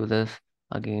happening to this?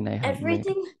 Again, I have made.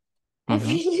 Everything,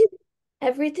 Mm-hmm. everything,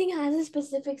 everything has a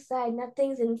specific side.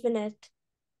 Nothing's infinite.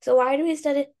 So why do we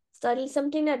study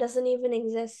something that doesn't even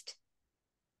exist?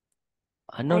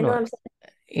 No, I know no, I'm saying,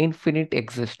 infinite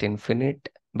exists, infinite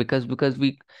because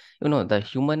we, the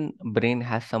human brain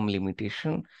has some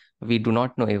limitation. We do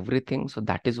not know everything, so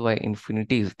that is why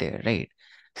infinity is there, right?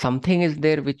 Something is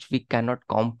there which we cannot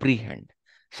comprehend.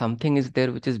 Something is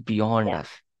there which is beyond yeah, us,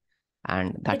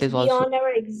 and that it's is also, beyond our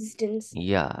existence.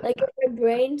 yeah. Like if our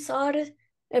brain saw it,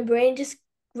 our brain just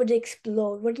would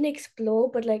explode. Wouldn't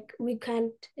explode, but like we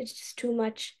can't. It's just too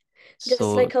much. Just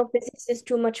So like how physics is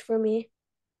too much for me.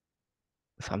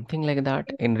 something like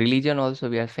that. In religion also,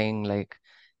 we are saying like,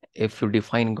 if you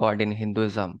define God in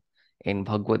Hinduism, in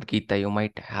Bhagavad Gita, you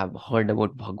might have heard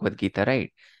about Bhagavad Gita,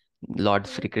 right? Lord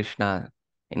Sri Krishna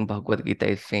in Bhagavad Gita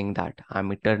is saying that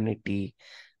I'm eternity,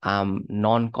 I'm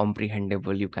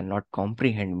non-comprehensible, you cannot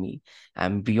comprehend me,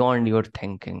 I'm beyond your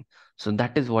thinking. So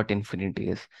that is what infinity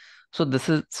is. So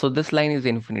this line is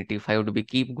infinity. If I would be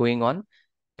keep going on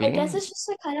I guess plain, it's just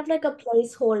a kind of like a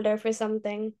placeholder for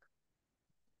something.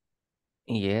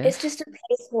 It's yes, just a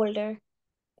placeholder.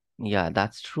 yeah,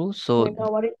 that's true. Oh my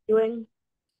God, what are you doing?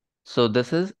 So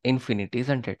this is infinity,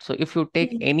 isn't it? So if you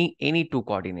take Mhm. any two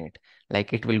coordinate,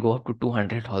 like it will go up to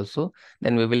 200 also,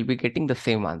 then we will be getting the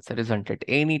same answer, isn't it?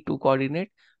 Any two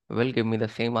coordinate will give me the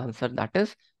same answer, that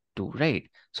is 2, right?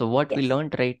 So what we Yes.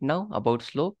 learned right now about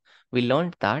slope, we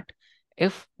learned that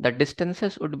if the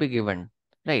distances would be given,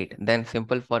 right, then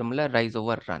simple formula rise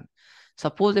over run.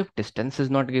 Suppose if distance is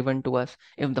not given to us,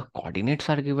 if the coordinates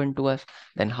are given to us,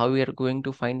 then how we are going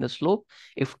to find the slope?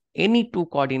 If any two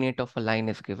coordinate of a line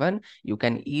is given, you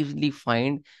can easily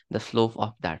find the slope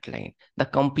of that line. The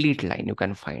complete line you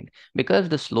can find, because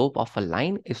the slope of a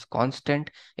line is constant.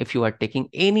 If you are taking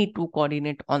any two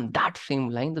coordinate on that same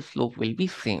line, the slope will be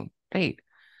same, right?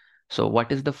 So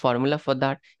what is the formula for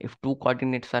that? If two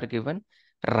coordinates are given,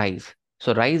 rise.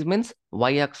 So rise means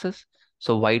y-axis.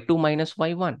 So y2 minus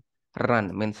y1.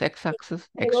 Run means x-axis,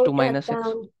 I x2 wrote that minus x.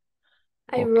 down.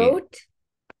 I Okay. wrote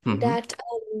Mm-hmm. that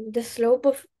the slope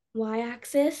of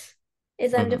y-axis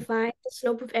is Mm-hmm. undefined. The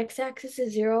slope of x-axis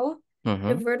is 0. The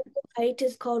Mm-hmm. vertical height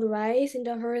is called rise, and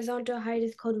the horizontal height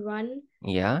is called run.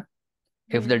 Yeah.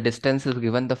 If the Yeah. distance is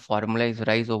given, the formula is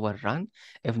rise over run.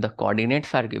 If the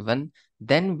coordinates are given,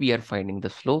 then we are finding the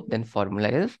slope. Then formula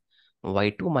is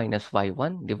y2 minus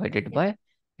y1 divided Yeah. by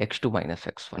x2 minus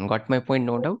x1. Got my point,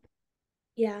 no doubt?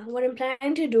 Yeah. What I'm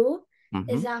planning to do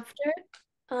Mm-hmm. is after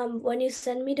when you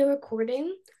send me the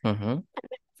recording, Mm-hmm. I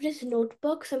have this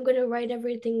notebook, so I'm gonna write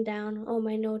everything down, all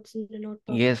my notes in the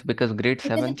notebook. Yes, because grade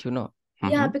Because seventh, you know.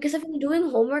 yeah, Mm-hmm. because if I'm doing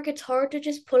homework, it's hard to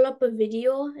just pull up a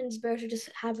video, and it's better to just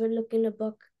have a look in a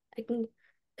book. I can,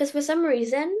 because for some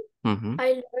reason, Mm-hmm.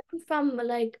 I learn from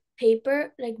like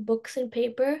paper, like books and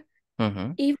paper.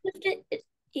 Mm-hmm. Even if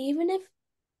even if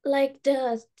like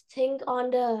the thing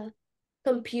on the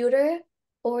computer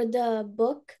or the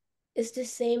book is the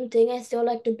same thing, I still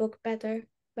like the book better.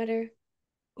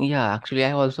 Yeah, actually,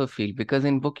 I also feel because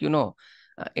in book,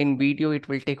 in video it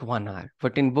will take 1 hour,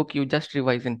 but in book you just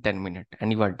revise in 10 minutes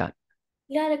and you are done.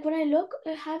 Yeah, like when I look,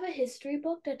 I have a history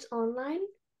book that's online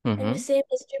and the Mm-hmm. same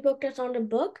history book that's on the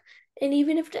book. And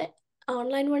even if the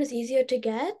online one is easier to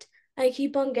get, I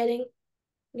keep on getting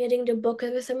the book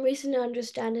and for some reason I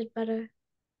understand it better.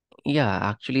 Yeah,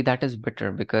 actually that is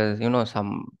better because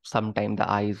sometime the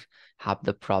eyes have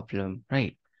the problem,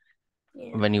 right?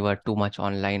 Yeah. When you are too much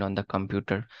online on the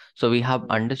computer. So we have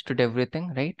Mm. understood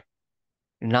everything, right?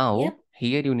 Now, Yep.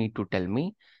 here you need to tell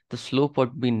me the slope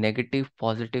would be negative,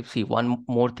 positive. See, one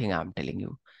more thing I'm telling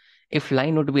you. If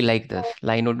line would be like this, Oh,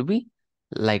 line would be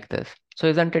like this. So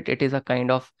isn't it? It is a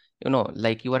kind of,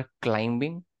 like you are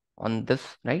climbing on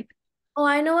this, right? oh,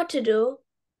 I know what to do.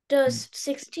 The Mm.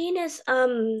 16 is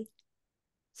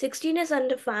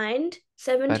undefined,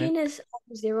 17 Correct. is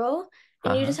 0,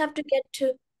 and you Uh-huh. just have to get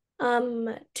to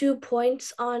 2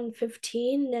 points on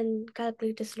 15 and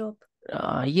calculate the slope.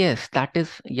 Yes, that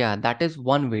is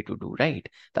one way to do, right?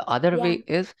 The other way Yeah.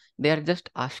 is they are just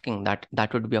asking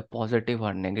that would be a positive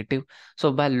or negative.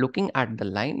 So by looking at the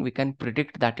line, we can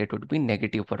predict that it would be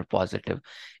negative or positive.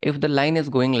 If the line is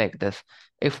going like this,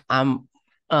 if I'm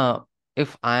uh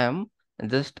if I am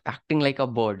just acting like a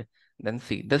bird, then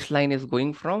see this line is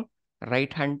going from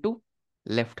right hand to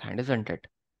left hand, isn't it?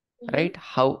 Mm-hmm. Right?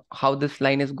 How this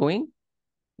line is going?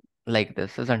 Like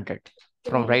this, isn't it?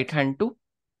 From right Right. hand to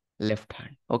left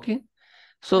hand. Okay.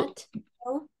 So What?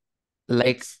 No,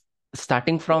 like it's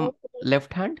starting from no,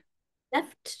 left hand,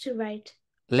 left to right.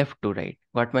 left to right.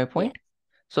 Got my Yeah. point?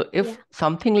 So if Yeah.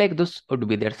 something like this would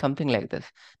be there, something like this,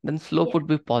 then slope Yeah. would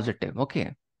be positive.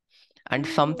 Okay. And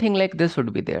Mm, something like this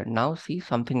would be there. Now see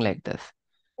something like this.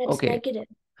 that's Okay. negative.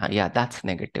 Yeah, that's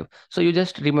negative. So you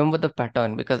just remember the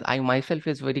pattern because I myself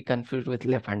is very confused with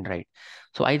left and right.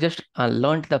 So I just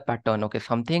learned the pattern. Okay,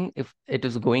 something if it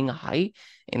is going high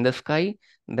in the sky,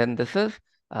 then this is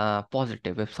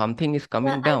positive. If something is Yeah,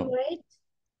 coming I'm down, right.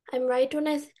 I'm right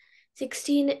when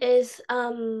 16 is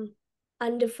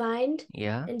undefined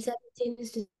yeah, and 17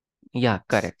 is yeah,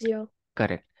 correct, 0.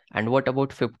 correct. And what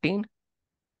about 15?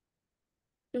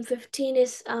 And 15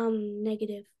 is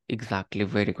negative. Exactly,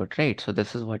 very good, right? So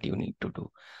this is what you need to do.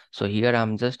 So here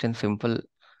I'm just in simple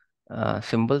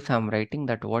symbols, I'm writing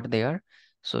that what they are.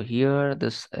 So here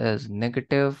this is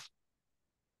negative,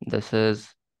 this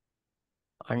is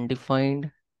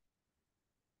undefined,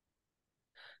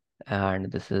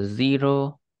 and this is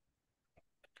 0.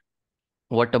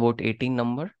 What about 18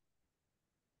 number?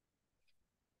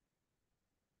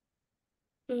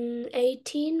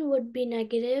 18 would be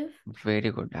negative,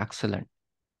 Very good, excellent.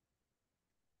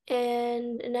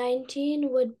 and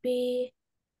 19 would be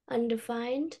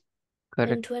undefined,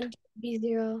 and Correct, 20 would be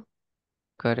 0.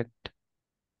 correct.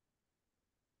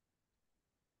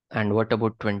 And what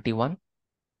about 21?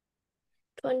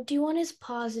 21 is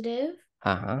positive,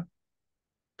 Uh-huh,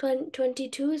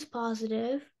 22 is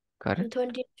positive, and correct.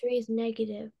 23 is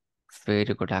negative. Very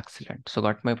good, excellent. So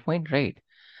got my point, right?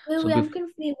 Wait, So wait, I'm before,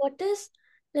 confused. What does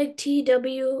like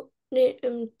TVE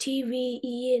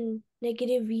and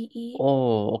negative VE?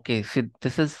 oh, okay. See,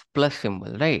 this is plus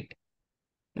symbol, right?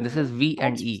 This is Uh-huh. V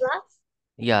and That's E. plus?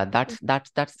 Yeah,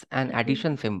 that's an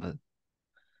addition Mhm. symbol.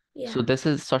 So Yeah. this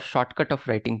is a shortcut of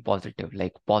writing positive,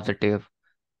 like positive,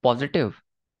 positive,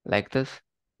 like this,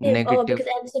 Oh, negative, because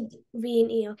it ends with V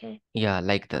and E. Okay. yeah,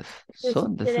 like this. So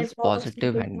Then this I is follow positive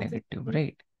simple and negative, positive.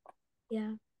 right?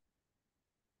 Yeah.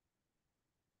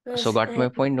 So That's, got my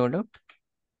point, no doubt.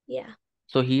 yeah.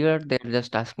 So here they're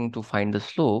just asking to find the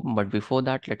slope, but before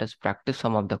that, let us practice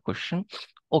some of the question.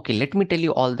 Okay, let me tell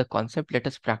you all the concept. Let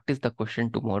us practice the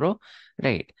question tomorrow,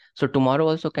 right? So tomorrow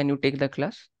also, can you take the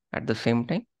class at the same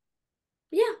time?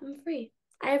 Yeah, I'm free.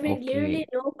 I have literally Okay.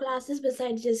 no classes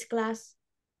besides this class.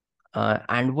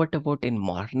 And what about in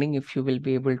morning if you will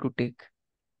be able to take?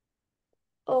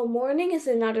 Oh, morning is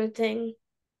another thing.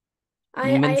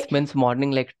 Means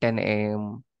morning like 10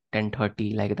 a.m.,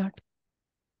 10:30 like that.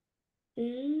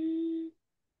 mm,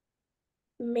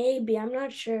 maybe, I'm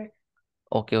not sure.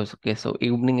 Okay, okay. So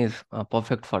evening is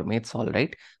perfect for me. It's all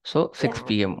right. So Yeah, I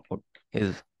 6 p.m. think.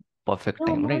 is perfect No,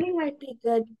 time, right? morning might be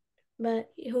good,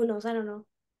 but who knows? I don't know.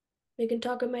 We can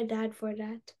talk with my dad for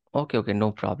that. Okay,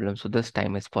 no problem. So this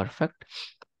time is perfect.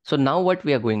 So now what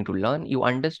we are going to learn, you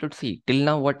understood. See, till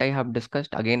now what I have discussed,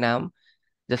 again, I am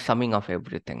just summing of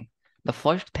everything. The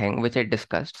first thing which I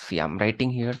discussed, see, I'm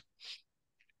writing here.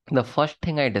 The first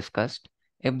thing I discussed,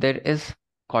 if there is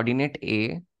coordinate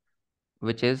A,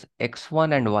 which is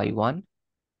x1 and y1,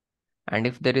 and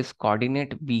if there is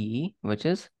coordinate B, which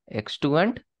is x2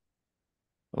 and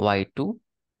y2,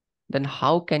 then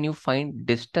how can you find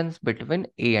distance between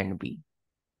A and B?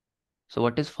 So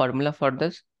what is formula for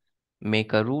this?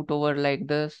 Make a root over like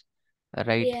this,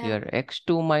 write Yeah. here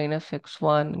x2 minus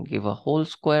x1, give a whole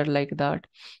square like that,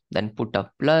 then put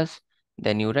a plus,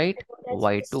 then you write That's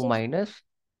y2 distance. minus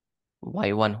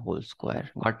y1 whole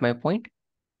square. Got my point?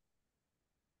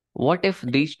 What if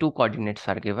these two coordinates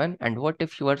are given, and what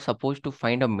if you are supposed to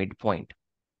find a midpoint?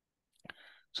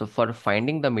 So for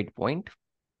finding the midpoint,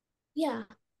 Yeah.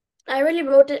 I really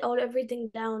wrote it all everything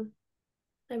down.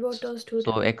 I wrote those two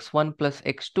so down. x1 plus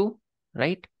x2,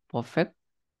 right? Perfect.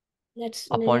 That's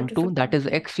Upon negative 2, that is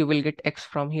for x, you will get x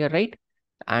from here, right?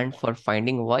 And for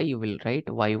finding y, you will write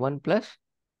y1 plus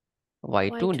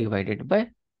y2 y2. divided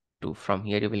by 2. From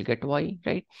here, you will get y,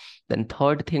 right? Then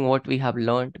third thing, what we have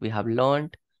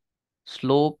learned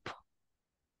slope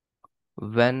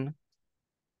when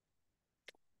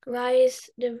Rise,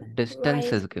 distance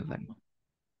rise is given.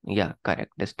 Yeah,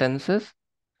 correct. Distance is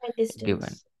and given.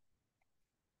 distance.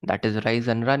 That is rise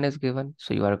and run is given.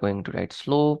 So you are going to write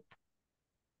slope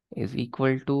is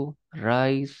equal to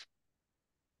rise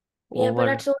Yeah, but over.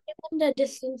 that's only when the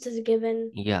distance is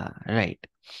given. Yeah, right.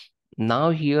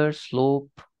 Now here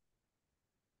slope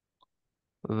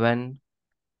when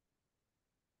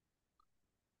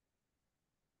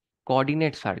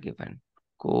coordinates are given.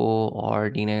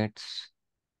 Coordinates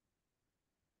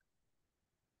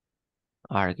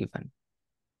are given.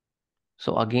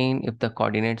 So again, if the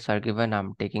coordinates are given,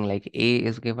 I'm taking like A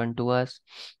is given to us,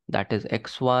 that is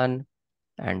x1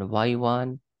 and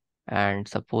y1. And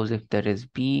suppose if there is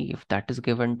B, if that is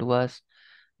given to us,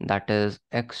 that is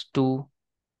x2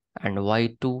 and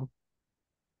y2,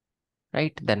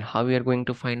 right? Then how we are going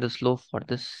to find the slope for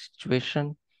this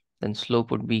situation? Then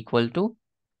slope would be equal to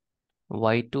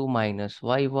y2 minus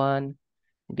y1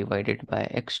 divided by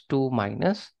x2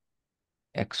 minus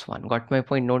x1. Got my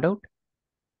point, no doubt?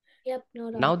 Yep, no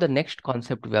Now doubt. the next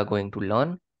concept we are going to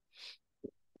learn,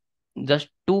 just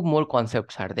two more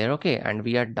concepts are there, okay, and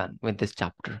we are done with this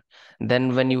chapter.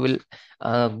 Then when you will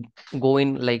uh, go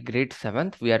in like grade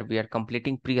 7th, we are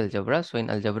completing pre-algebra. So in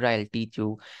algebra, I'll teach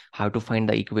you how to find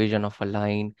the equation of a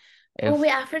line. Oh, wait,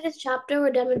 If after this chapter,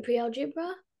 we're done with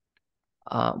pre-algebra?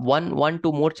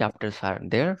 two more chapters are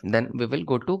there, then we will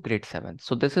go to grade 7th.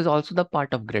 So this is also the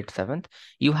part of grade 7th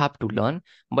you have to learn,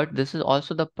 but this is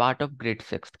also the part of grade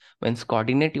 6th. When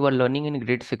coordinate you are learning in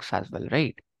grade 6 as well,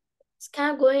 right? It's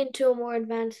kind of going into a more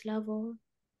advanced level.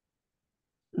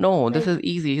 No, this Like, is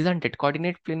easy, isn't it?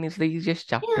 Coordinate plane is the easiest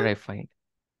chapter yeah, I find.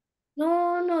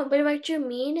 no, but what you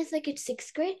mean is like it's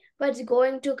sixth grade, but it's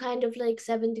going to kind of like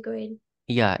seventh grade.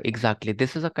 Yeah, exactly.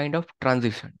 This is a kind of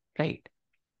transition, right?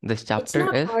 This It's chapter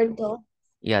not is, hard though.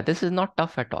 yeah, this is not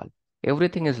tough at all.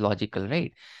 Everything is logical,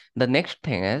 right? The next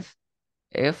thing is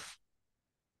if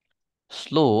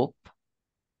slope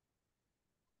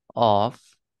of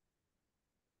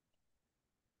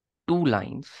two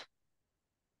lines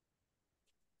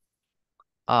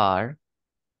are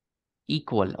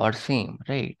equal or same,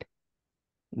 right?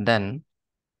 Then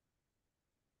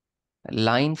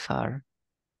lines are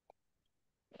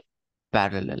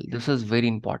parallel. This is very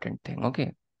important thing,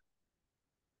 okay?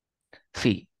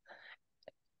 See,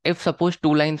 if suppose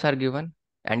two lines are given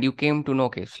and you came to know,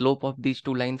 okay, slope of these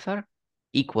two lines are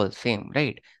equal, same,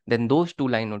 right? Then those two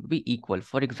lines would be equal.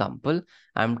 For example,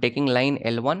 I'm taking line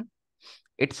L1,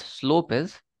 its slope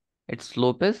is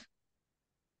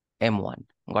M1.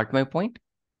 Got my point?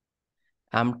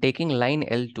 I'm taking line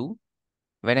L2.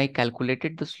 When I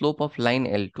calculated the slope of line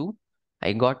L2,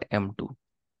 I got M2.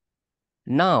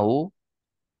 Now,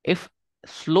 if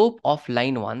slope of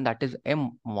line 1, that is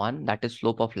M1, that is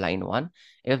slope of line 1,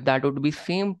 if that would be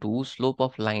same to slope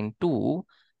of line 2,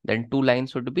 then two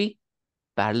lines would be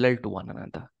parallel to one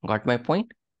another. Got my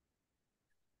point?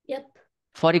 Yep.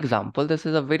 For example, this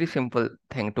is a very simple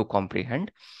thing to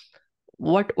comprehend.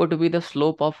 What would be the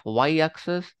slope of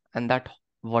y-axis and that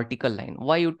vertical line?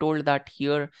 Why you told that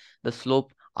here the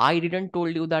slope? I didn't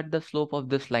told you that the slope of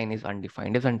this line is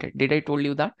undefined, isn't it? Did I told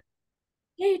you that?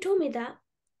 Yeah, you told me that.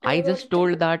 And I I wrote just it down.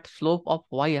 told that slope of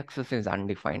y-axis is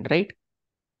undefined, right?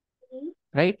 Mhm.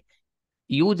 Right?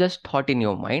 You just thought in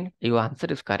your mind, your answer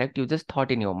is correct. You just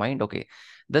thought in your mind, okay,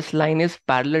 this line is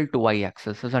parallel to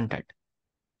y-axis, isn't it?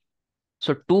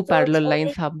 So two So it's parallel only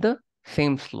lines have the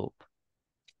same slope.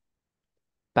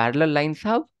 Parallel lines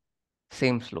have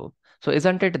same slope. So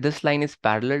isn't it this line is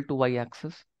parallel to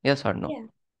y-axis? Yes or no? yeah.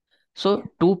 So Yeah.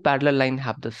 two parallel lines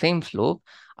have the same slope.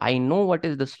 I know what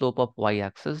is the slope of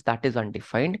y-axis, that is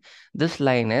undefined. This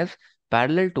line is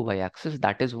parallel to y-axis,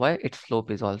 that is why its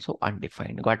slope is also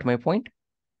undefined. Got my point?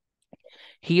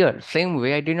 Here, same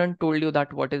way, I didn't told you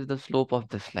that what is the slope of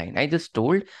this line. I just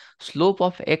told slope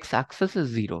of x-axis is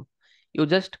 0. You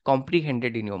just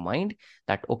comprehended in your mind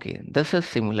that, okay, this is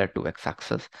similar to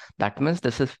x-axis. That means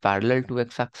this is parallel to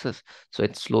x-axis. So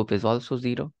its slope is also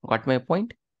 0. Got my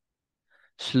point?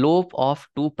 Slope of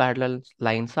two parallel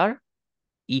lines are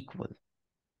equal.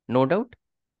 No doubt,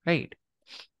 right?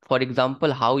 For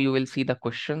example, how you will see the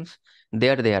questions,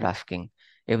 there they are asking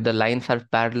if the lines are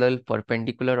parallel,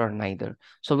 perpendicular or neither.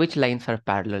 So which lines are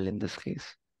parallel in this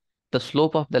case? The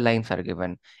slope of the lines are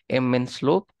given. M means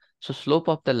slope. So slope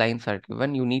of the lines are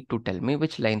given. You need to tell me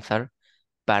which lines are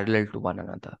parallel to one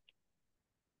another.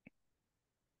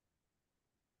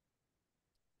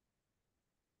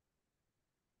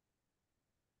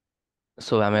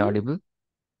 So am I audible?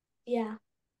 Yeah.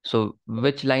 So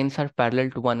which lines are parallel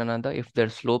to one another if their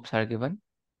slopes are given?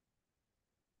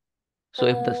 So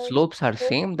if the slopes are Slope,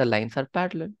 same, the lines are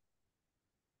parallel.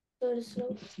 so the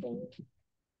slope thing.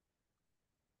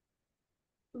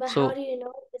 But how So do you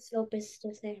know the slope is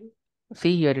the same?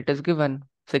 see here it is given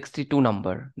 62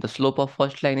 number. The slope of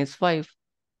first line is 5.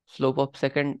 Slope of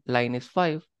second line is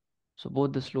 5. So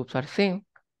both the slopes are same,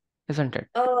 isn't it?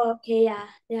 Oh, okay, yeah.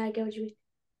 Yeah, I get what you mean.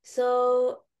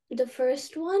 So the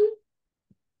first one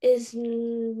is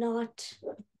not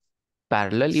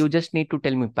Parallel, you just need to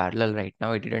tell me parallel right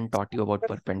now. I didn't taught you about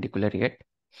perpendicular yet.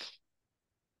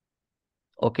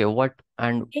 Okay, what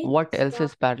it's else not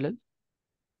is parallel?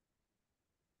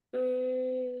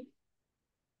 mm,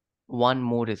 One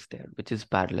more is there, which is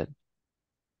parallel.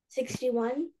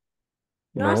 61.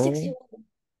 Not No, 61.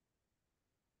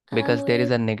 because there Uh,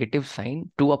 is a negative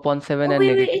sign. 2 upon 7 oh and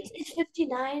wait, negative. it's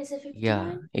 59. Is it Yeah,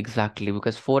 59? exactly.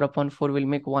 Because 4 upon 4 will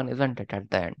make 1, isn't it, at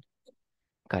the end?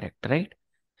 Correct, right?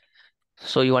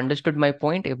 So you understood my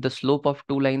point. If the slope of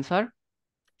two lines are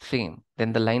same,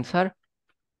 then the lines are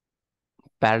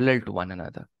parallel to one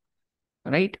another,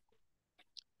 right?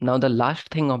 Now, the last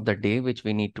thing of the day which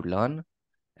we need to learn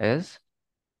is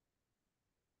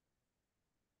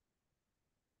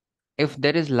if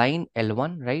there is line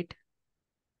L1, right?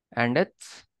 And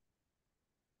its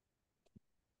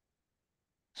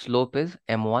slope is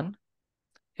M1.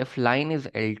 If line is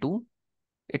L2,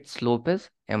 its slope is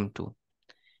M2.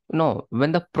 No,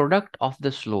 when the product of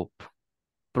the slope,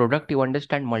 product, you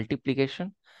understand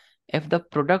multiplication. If the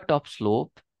product of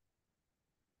slope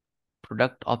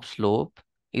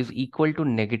is equal to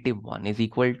 -1, is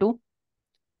equal to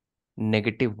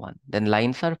 -1, then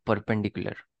lines are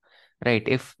perpendicular, right?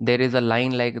 If there is a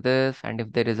line like this, and if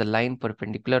there is a line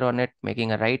perpendicular on it,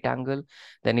 making a right angle,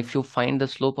 then if you find the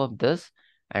slope of this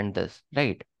and this,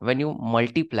 right? When you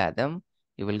multiply them,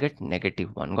 you will get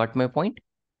 -1. Got my point?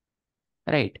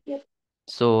 Right. Yep.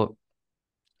 So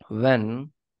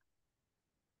when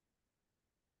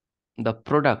the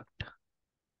product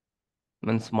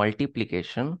means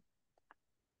multiplication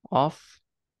of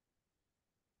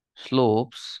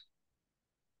slopes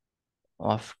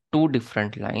of two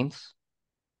different lines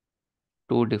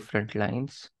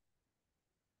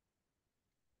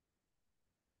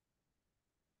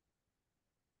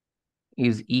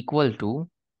is equal to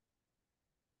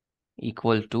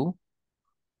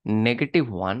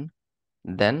 -1,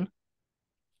 then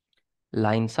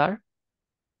lines are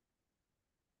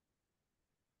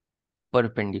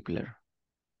perpendicular.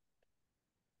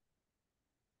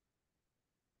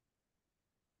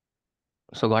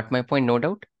 So got my point, no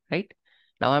doubt, right?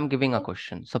 Now I'm giving a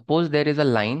question. Suppose there is a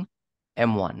line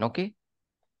M1, okay?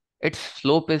 Its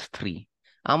slope is 3.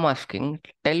 I'm asking,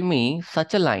 tell me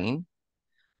such a line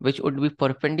which would be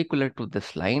perpendicular to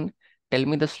this line. Tell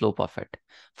me the slope of it.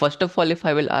 First of all, if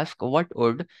I will ask what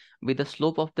would be the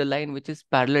slope of the line which is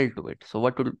parallel to it.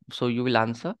 So you will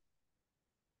answer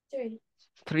 3.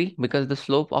 3 because the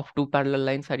slope of two parallel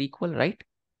lines are equal, right?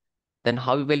 Then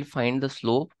how we will find the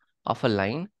slope of a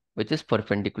line which is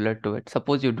perpendicular to it?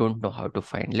 Suppose you don't know how to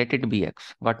find, let it be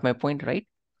x. Got my point, right?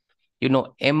 You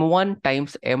know, m1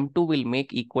 times m2 will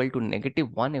make equal to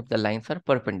 -1 if the lines are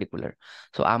perpendicular.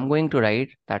 So I'm going to write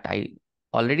that I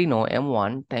already know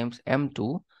m1 times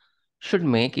m2 should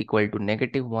make equal to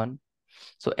 -1.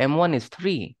 So m1 is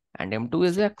 3 and m2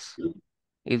 is x,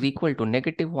 is equal to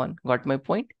 -1. Got my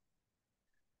point?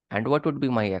 And what would be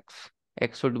my x?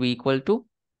 X would be equal to,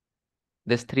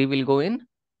 this 3 will go in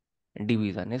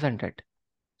division, isn't it?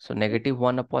 So negative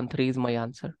 1 upon 3 is my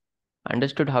answer.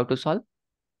 Understood how to solve?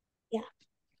 Yeah.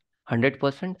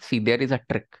 100%. See, there is a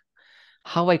trick.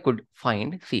 How I could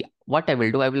find, see, what I will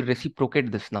do, I will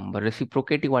reciprocate this number.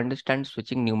 Reciprocate, you understand,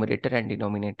 switching numerator and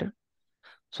denominator.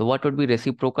 So what would be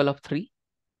reciprocal of 3?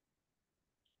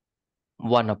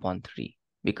 1 upon 3.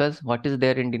 Because what is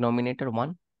there in denominator?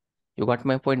 1. You got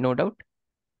my point, no doubt?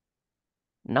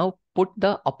 Now put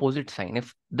the opposite sign.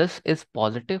 If this is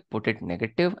positive, put it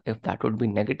negative. If that would be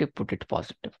negative, put it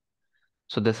positive.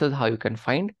 So this is how you can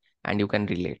find and you can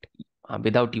relate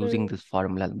without using this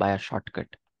formula by a shortcut.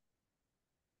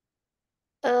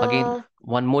 Again,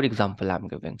 one more example I'm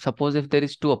giving. Suppose if there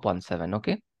is 2 upon 7,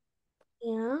 okay?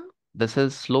 Yeah. This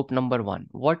is slope number 1.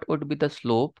 What would be the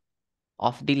slope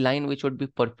of the line which would be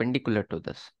perpendicular to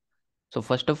this? So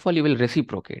first of all, you will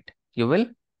reciprocate. You will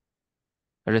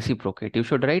reciprocate. You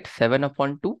should write 7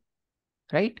 upon 2,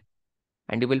 right?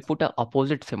 And you will put a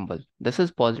opposite symbol. This is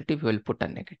positive, you will put a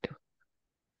negative.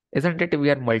 Isn't it? We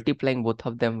are multiplying both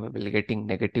of them. We will getting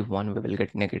negative 1, we will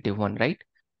get negative 1, right?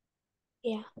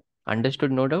 Yeah.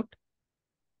 Understood, no doubt?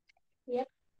 Yep.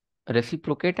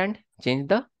 Reciprocate and change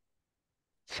the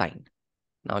sign.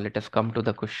 Now let us come to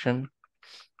the question.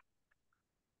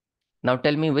 Now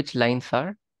tell me which lines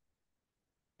are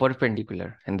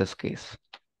perpendicular in this case.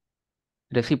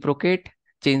 Reciprocate,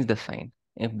 change the sign.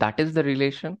 If that is the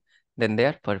relation, then they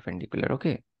are perpendicular,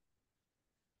 okay?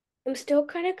 I'm still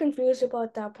kind of confused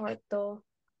about that part though.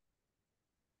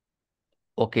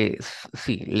 Okay,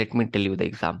 see, let me tell you the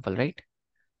example, right?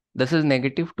 This is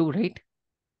negative 2, right?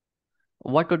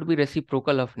 What would be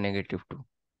reciprocal of negative 2?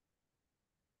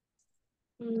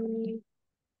 Mm,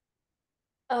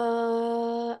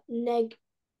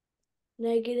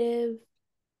 negative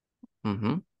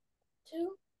Mm-hmm.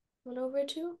 2? 1 over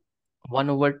 2? 1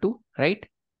 over 2, right?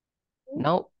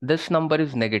 Now this number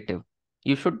is negative.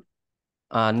 You should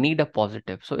need a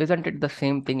positive. So isn't it the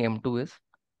same thing M2 is?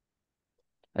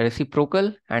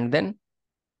 Reciprocal and then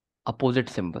opposite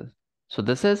symbol. So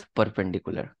this is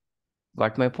perpendicular.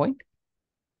 Got my point?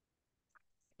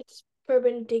 It's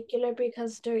perpendicular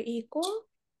because they're equal?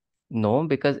 No,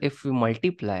 because if we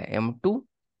multiply M2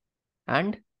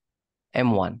 and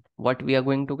M1, what we are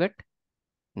going to get?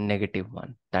 Negative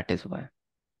 1. That is why.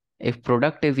 If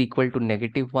product is equal to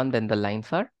negative 1, then the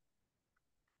lines are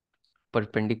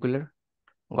perpendicular.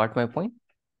 Got my point?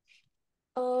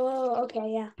 Oh,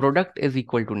 okay, yeah. Product is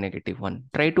equal to negative 1.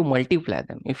 Try to multiply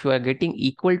them. If you are getting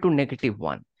equal to negative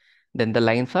 1, then the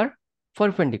lines are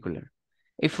perpendicular.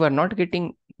 If you are not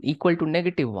getting equal to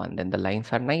negative 1, then the lines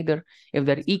are neither. If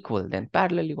they're equal, then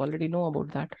parallel. You already know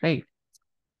about that, right?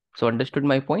 So understood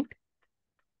my point?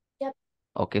 Yep.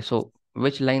 Okay, so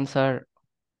which lines are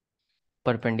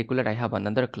perpendicular? I have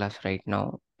another class right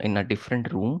now in a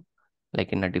different room,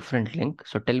 like in a different link.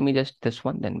 So tell me just this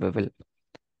one, then we will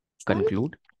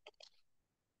conclude.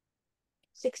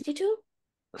 62?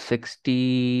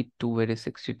 62, where is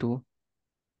 62?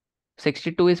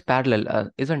 62 is parallel,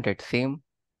 isn't it? Same?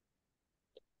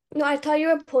 No, I thought you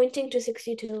were pointing to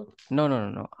 62.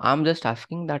 No. I'm just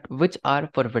asking that which are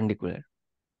perpendicular.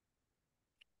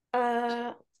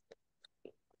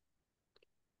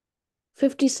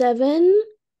 57.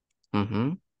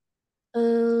 Mm-hmm.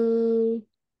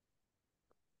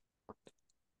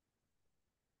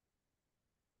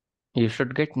 You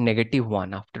should get negative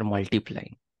 1 after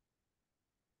multiplying.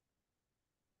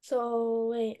 So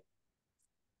wait.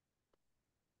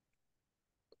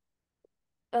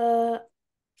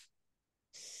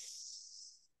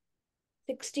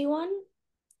 61?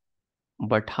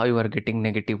 But how you are getting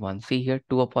negative 1? See here,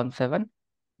 2 upon 7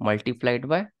 multiplied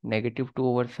by negative 2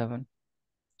 over 7.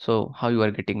 So how you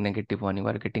are getting negative 1? You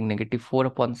are getting negative 4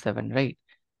 upon 7, right?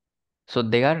 So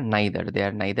they are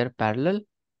neither parallel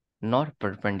nor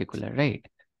perpendicular, right?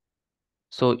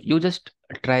 So you just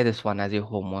try this one as your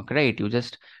homework, right? You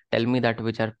just tell me that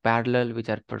which are parallel, which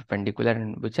are perpendicular,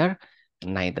 and which are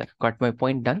neither. Got my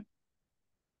point? Done?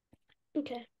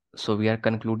 Okay. So we are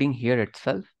concluding here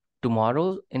itself.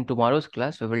 In tomorrow's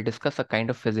class, we will discuss a kind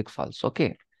of physics also.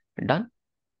 Okay, done?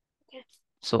 Okay.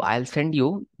 So I'll send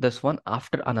you this one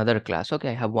after another class. Okay,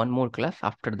 I have one more class.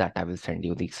 After that, I will send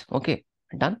you these. Okay,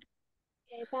 done?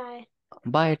 Okay, bye.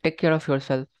 Bye. Take care of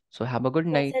yourself. So have a good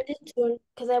Yeah, night. send it soon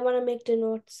because I want to make the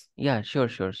notes. Yeah, sure.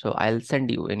 So I'll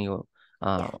send you in your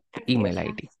Yeah, after the email class.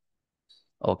 ID.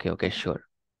 Okay, Okay. sure.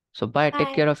 So bye. Take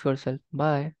Bye. care of yourself.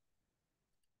 Bye.